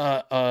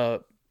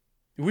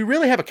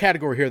a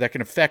category here that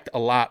can affect a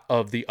lot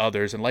of the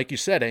others. And like you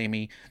said,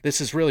 Amy,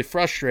 this is really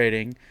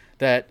frustrating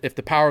that if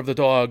The Power of the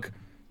Dog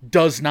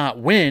does not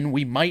win,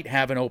 we might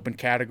have an open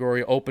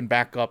category open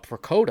back up for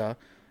Coda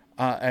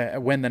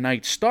when the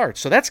night starts.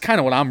 So that's kind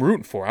of what I'm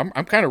rooting for.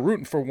 I'm kind of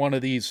rooting for one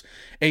of these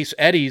Ace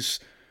Eddies,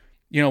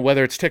 you know,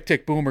 whether it's Tick,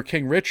 Tick, Boom or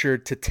King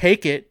Richard, to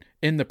take it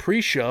in the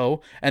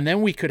pre-show, and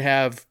then we could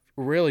have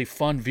a really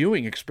fun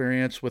viewing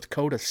experience with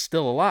Coda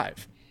still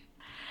alive.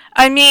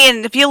 I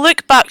mean, if you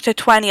look back to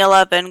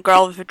 2011,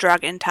 Girl with a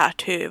Dragon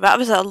Tattoo, that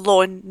was a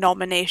lone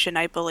nomination,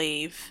 I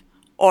believe.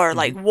 Or,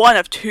 like, one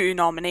of 2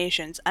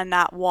 nominations, and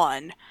that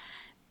won.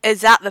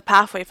 Is that the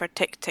pathway for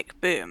Tick, Tick,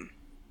 Boom?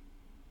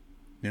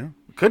 Yeah.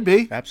 Could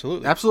be.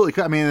 Absolutely.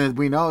 Absolutely. I mean,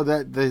 we know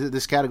that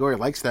this category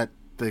likes the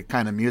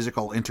kind of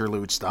musical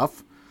interlude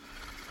stuff.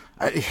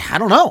 I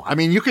don't know. I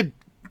mean, you could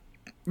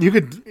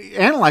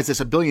analyze this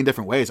a billion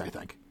different ways, I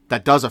think.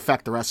 That does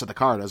affect the rest of the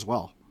card as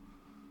well.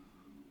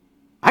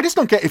 I just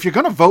don't get, if you're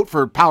going to vote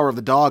for Power of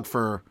the Dog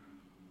for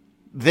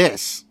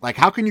this, like,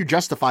 how can you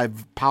justify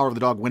Power of the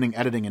Dog winning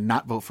editing and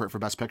not vote for it for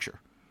Best Picture?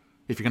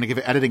 If you're going to give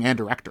it editing and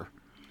director.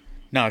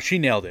 No, she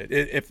nailed it.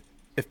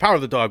 If Power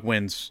of the Dog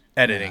wins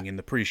editing in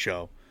the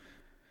pre-show,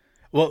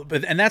 well,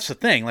 and that's the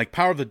thing, like,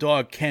 Power of the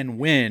Dog can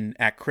win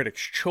at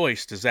Critics'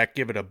 Choice. Does that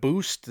give it a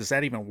boost? Does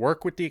that even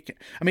work with the...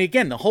 I mean,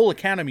 again, the whole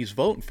Academy's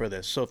voting for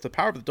this, so if the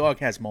Power of the Dog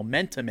has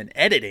momentum in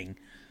editing,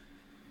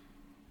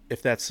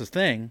 if that's the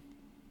thing...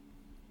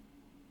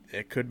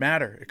 It could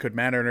matter. It could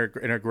matter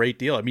in a great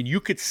deal. I mean, you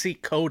could see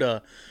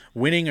Coda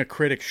winning a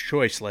Critics'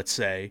 Choice, let's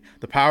say,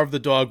 The Power of the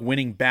Dog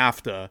winning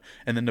BAFTA,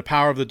 and then The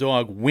Power of the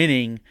Dog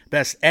winning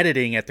Best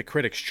Editing at the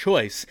Critics'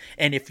 Choice.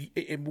 And if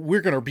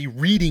we're going to be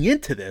reading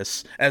into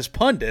this as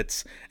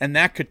pundits, and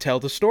that could tell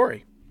the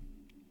story.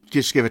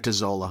 Just give it to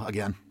Zola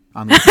again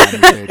on the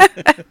Academy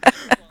page.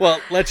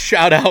 Well, let's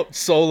shout out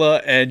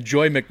Zola and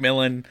Joy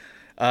McMillan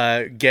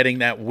getting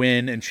that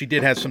win, and she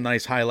did have some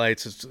nice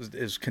highlights.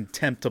 It's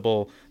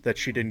contemptible that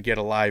she didn't get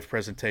a live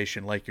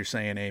presentation, like you're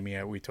saying,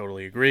 Amy. We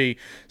totally agree.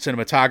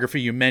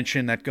 Cinematography, you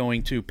mentioned that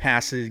going to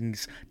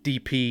Passing's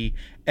DP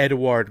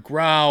Edouard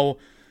Grau.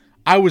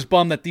 I was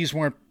bummed that these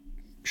weren't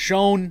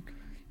shown.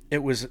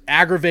 It was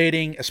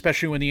aggravating,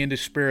 especially when the Indie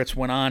Spirits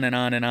went on and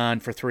on and on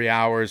for 3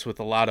 hours with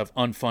a lot of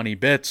unfunny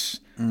bits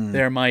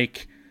there,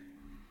 Mike.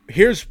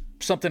 Here's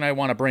something I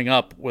want to bring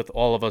up with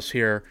all of us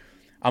here.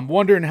 I'm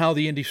wondering how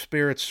the Indie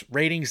Spirits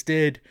ratings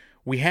did.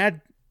 We had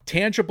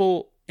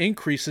tangible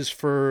increases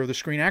for the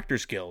Screen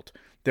Actors Guild.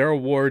 Their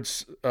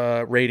awards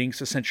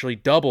ratings essentially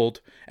doubled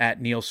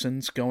at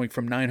Nielsen's, going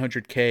from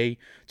 900K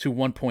to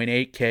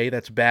 1.8K.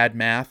 That's bad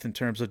math in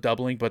terms of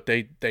doubling, but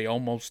they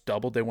almost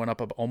doubled. They went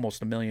up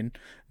almost 1 million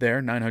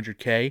there,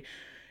 900K.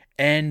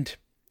 And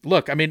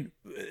look, I mean,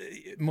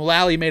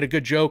 Mullally made a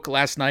good joke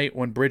last night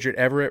when Bridget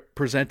Everett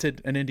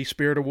presented an Indie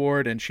Spirit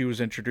Award, and she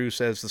was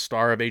introduced as the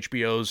star of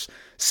HBO's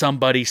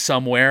Somebody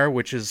Somewhere,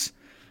 which is,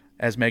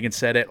 as Megan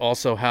said it,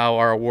 also how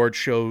our award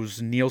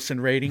show's Nielsen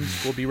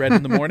ratings will be read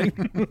in the morning.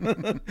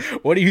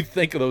 What do you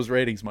think of those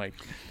ratings, Mike?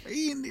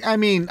 I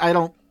mean, I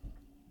don't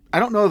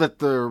know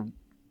that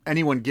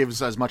anyone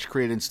gives as much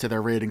credence to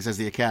their ratings as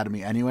the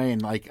Academy anyway.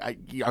 And like,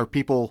 are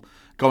people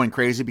going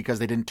crazy because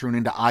they didn't tune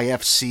into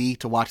IFC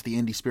to watch the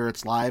Indie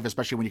Spirits live,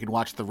 especially when you can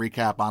watch the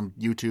recap on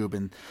YouTube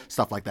and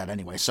stuff like that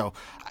anyway. So,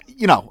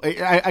 you know,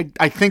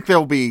 I think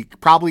there'll be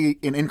probably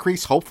an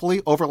increase,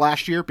 hopefully, over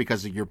last year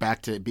because you're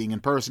back to being in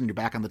person, you're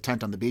back on the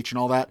tent on the beach and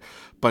all that.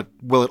 But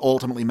will it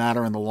ultimately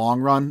matter in the long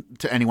run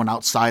to anyone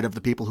outside of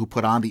the people who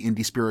put on the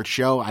Indie Spirits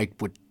show? I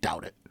would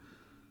doubt it.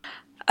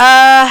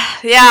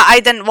 Yeah,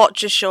 I didn't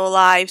watch the show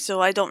live,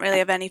 so I don't really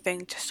have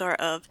anything to sort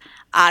of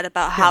add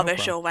about how the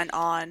show went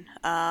on.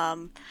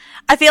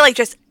 I feel like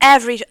just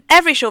every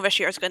show this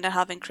year is going to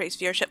have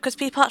increased viewership because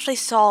people actually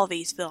saw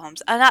these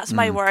films, and that's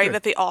my worry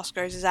with the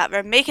Oscars, is that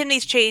they're making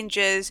these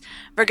changes,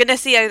 we're going to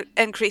see an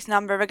increased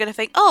number, we're going to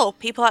think, oh,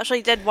 people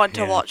actually did want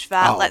to watch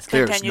that, let's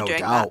continue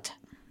doing that.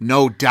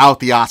 No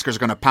doubt the Oscars are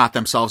going to pat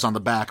themselves on the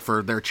back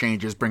for their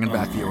changes, bringing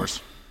back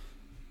viewers.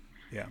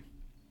 Yeah.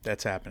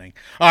 That's happening.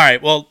 All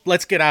right, well,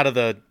 let's get out of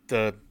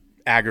the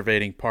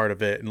aggravating part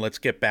of it, and let's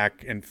get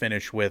back and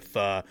finish with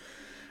a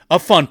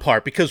fun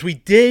part, because we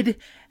did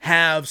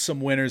have some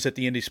winners at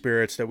the Indie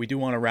Spirits that we do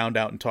want to round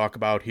out and talk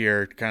about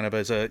here, kind of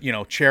as a, you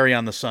know, cherry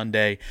on the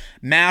sundae.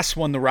 Mass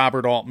won the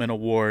Robert Altman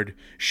Award.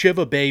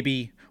 Shiva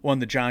Baby won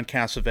the John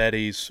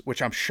Cassavetes,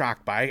 which I'm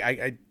shocked by.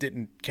 I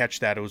didn't catch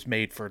that. It was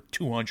made for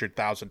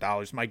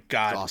 $200,000. My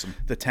God, awesome.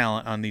 The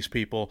talent on these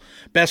people.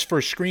 Best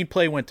First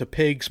Screenplay went to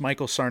Pigs,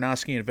 Michael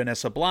Sarnowski and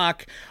Vanessa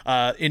Block.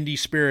 Indie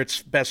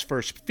Spirits Best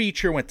First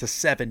Feature went to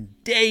 7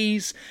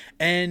 Days.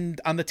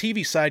 And on the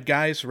TV side,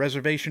 guys,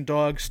 Reservation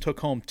Dogs took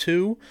home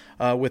 2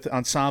 with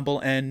Ensemble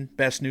and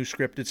Best New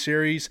Scripted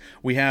Series.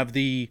 We have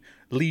the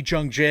Lee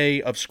Jung-jae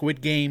of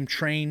Squid Game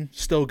Train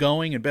still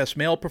going in Best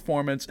Male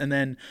Performance, and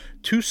then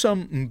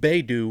Tusum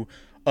Mbedu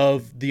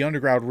of The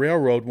Underground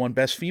Railroad won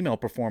Best Female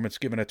Performance,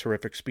 given a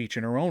terrific speech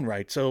in her own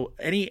right. So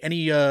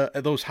any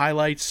of those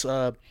highlights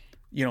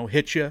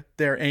hit you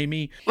there,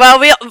 Amy? Well,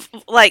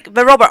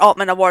 the Robert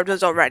Altman Award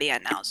was already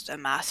announced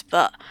in Mass,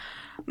 but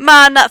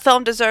man, that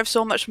film deserves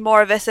so much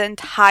more of this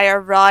entire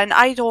run.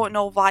 I don't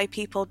know why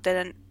people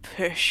didn't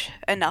push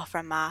enough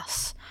for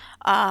Mass.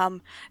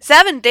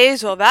 7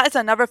 Days, though, that is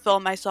another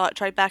film I saw at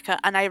Tribeca,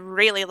 and I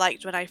really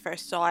liked when I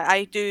first saw it.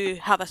 I do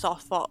have a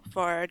soft spot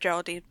for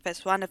Geraldine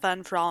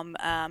Viswanathan from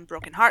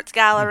Broken Hearts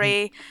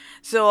Gallery,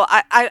 so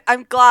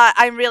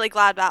I'm really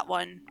glad that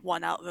one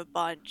won out of a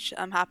bunch.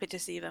 I'm happy to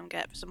see them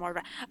get some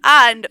more.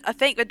 And I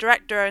think the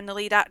director and the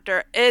lead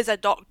actor is a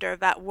doctor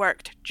that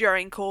worked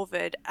during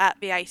COVID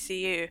at the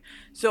ICU,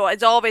 so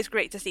it's always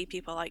great to see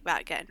people like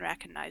that getting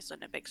recognized on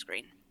the big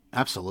screen.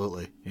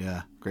 Absolutely,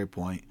 yeah, great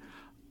point.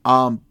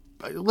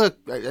 Look,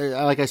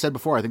 like I said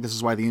before, I think this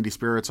is why the Indie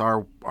Spirits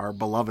are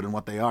beloved in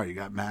what they are. You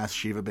got Mass,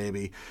 Shiva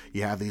Baby,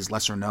 you have these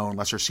lesser known,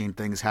 lesser seen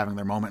things having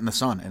their moment in the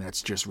sun, and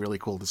it's just really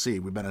cool to see.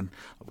 We've been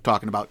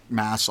talking about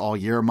Mass all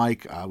year,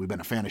 Mike. We've been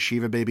a fan of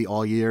Shiva Baby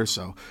all year,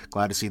 so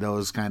glad to see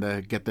those kind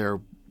of get their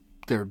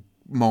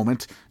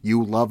moment.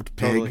 You loved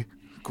Pig. Totally.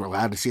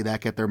 Glad to see that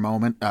get their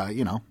moment.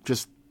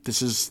 This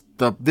is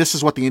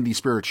what the Indie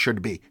Spirits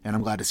should be, and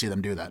I'm glad to see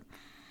them do that.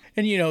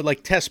 And,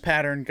 like Test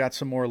Pattern got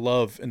some more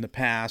love in the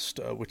past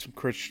with some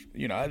Chris,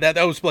 that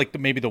was like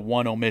maybe the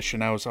one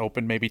omission. I was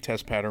hoping maybe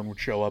Test Pattern would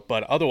show up.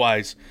 But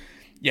otherwise,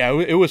 yeah,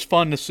 it was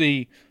fun to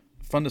see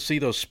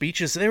those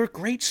speeches. They were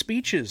great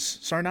speeches.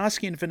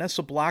 Sarnowski and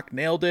Vanessa Block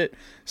nailed it.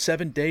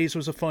 7 Days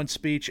was a fun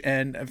speech.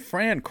 And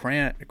Fran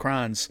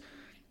Kranz,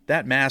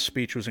 that Mass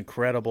speech was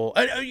incredible.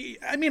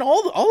 I mean,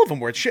 all of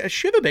them were.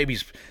 Shiva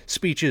Baby's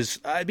speeches,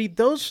 I mean,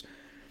 those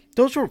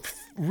were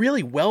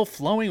really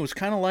well-flowing. It was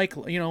kind of like,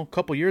 a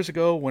couple years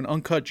ago when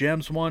Uncut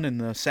Gems won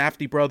and the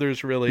Safdie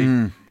brothers really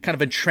kind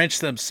of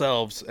entrenched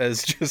themselves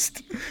as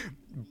just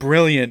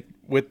brilliant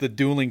with the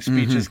dueling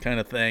speeches kind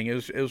of thing. It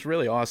was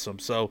really awesome.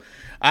 So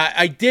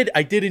I did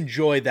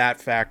enjoy that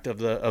fact of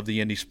the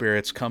Indie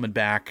Spirits coming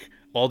back,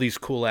 all these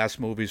cool-ass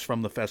movies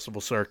from the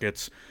festival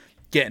circuits,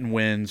 getting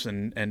wins,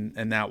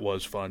 and that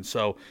was fun.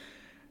 So,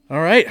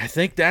 all right, I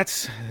think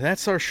that's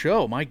our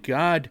show. My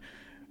God,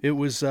 it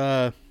was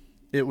a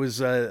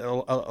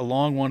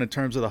long one in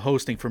terms of the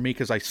hosting for me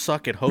because I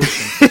suck at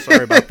hosting. So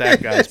sorry about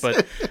that, guys.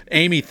 But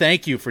Amy,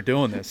 thank you for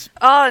doing this.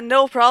 Oh,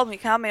 no problem. You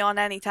can have me on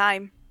any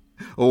time.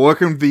 Well, where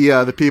can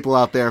the people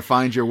out there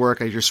find your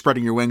work as you're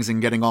spreading your wings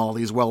and getting all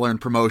these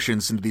well-earned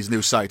promotions into these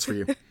new sites for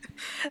you?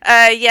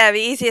 The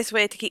easiest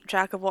way to keep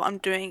track of what I'm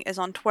doing is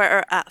on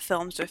Twitter at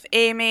Films with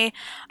Amy.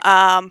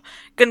 Going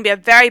to be a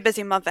very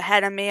busy month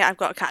ahead of me. I've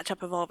got to catch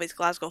up with all these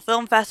Glasgow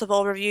Film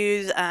Festival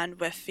reviews and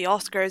with the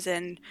Oscars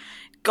in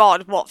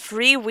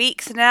 3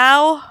 weeks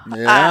now?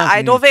 Yeah.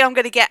 I don't think I'm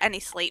going to get any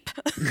sleep.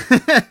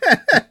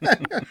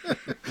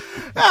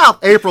 Well,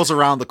 April's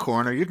around the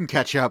corner. You can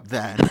catch up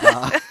then.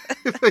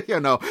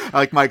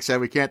 Like Mike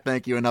said, we can't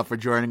thank you enough for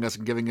joining us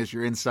and giving us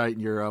your insight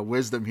and your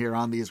wisdom here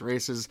on these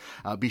races.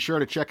 Be sure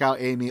to check out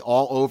Amy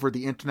all over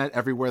the internet,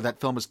 everywhere that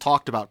film is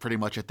talked about pretty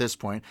much at this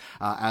point.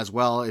 As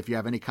well, if you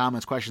have any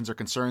comments, questions, or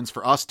concerns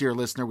for us, dear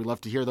listener, we'd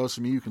love to hear those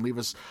from you. You can leave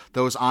us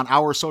those on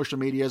our social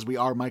medias. We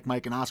are Mike,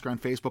 and Oscar on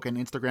Facebook and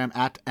Instagram,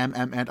 at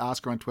and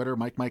Oscar on Twitter,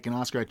 Mike, and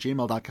Oscar at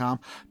gmail.com,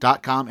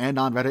 and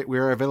on Reddit. We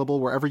are available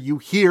wherever you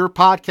hear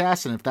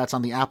podcasts, and if that's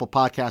on the Apple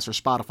Podcasts or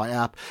Spotify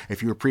app,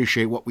 if you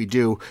appreciate what we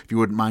do, if you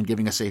wouldn't mind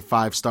giving us a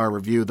 5-star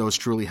review, those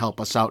truly help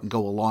us out and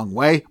go a long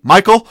way.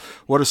 Michael,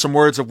 what are some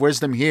words of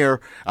wisdom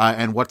here,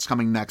 and what's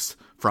coming next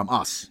from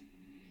us?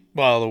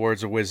 Well, the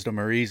words of wisdom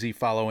are easy.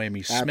 Follow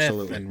Amy Smith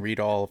Absolutely. and read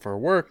all of her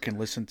work and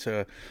listen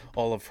to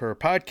all of her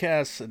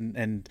podcasts.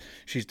 And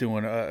she's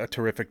doing a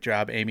terrific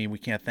job. Amy, we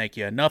can't thank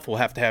you enough. We'll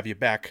have to have you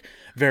back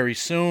very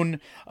soon.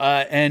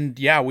 And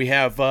yeah, we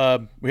have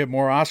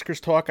more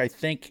Oscars talk, I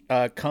think,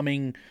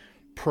 coming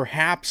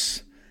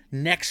perhaps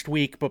next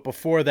week. But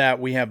before that,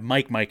 we have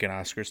Mike and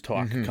Oscars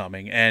talk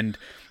coming. And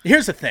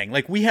here's the thing.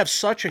 Like, we have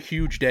such a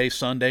huge day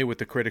Sunday with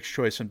the Critics'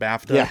 Choice and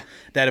BAFTA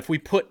that if we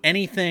put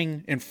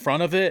anything in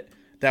front of it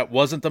that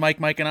wasn't the Mike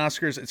and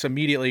Oscars, it's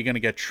immediately going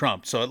to get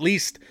trumped. So at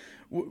least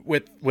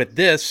with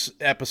this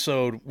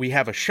episode, we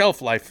have a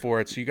shelf life for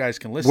it, so you guys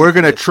can listen. We're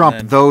going to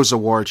trump those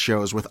award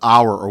shows with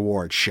our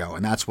award show,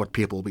 and that's what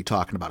people will be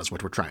talking about, is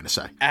what we're trying to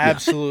say.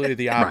 Absolutely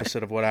the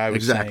opposite of what I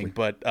was saying.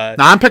 But now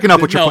I'm picking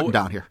up what you're putting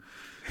down here.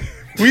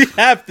 We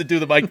have to do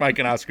the Mike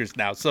and Oscars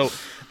now. So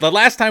the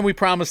last time we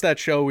promised that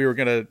show we were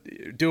going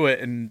to do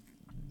it, and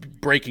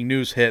breaking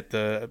news hit,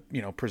 the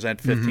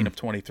present 15 of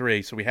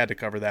 23, so we had to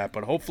cover that.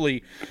 But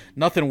hopefully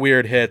nothing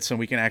weird hits and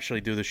we can actually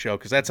do the show,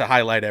 because that's a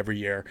highlight every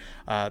year.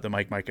 The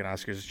Mike and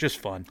Oscars, it's just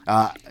fun.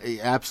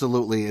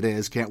 Absolutely it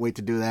is. Can't wait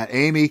to do that.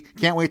 Amy,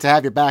 can't wait to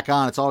have you back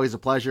on. It's always a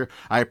pleasure.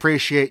 I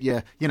appreciate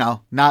you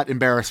not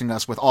embarrassing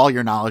us with all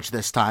your knowledge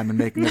this time and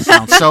making us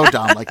sound so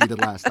dumb like you did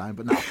last time.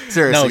 But no,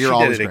 seriously, you're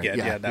always did it great.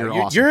 again. You're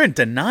awesome. You're in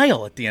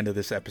denial at the end of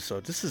this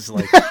episode. This is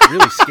like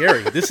really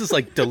scary. This is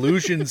like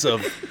delusions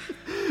of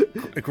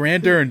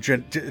grandeur and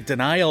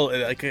denial.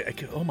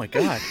 Oh my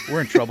God,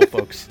 we're in trouble,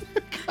 folks.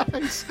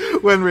 Guys,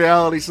 when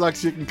reality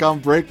sucks, you can come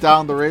break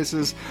down the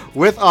races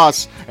with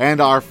us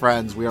and our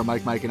friends. We are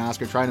Mike and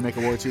Oscar, trying to make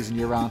award season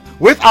year round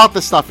without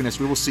the stuffiness.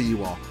 We will see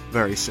you all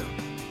very soon.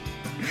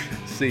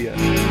 See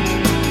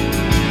ya.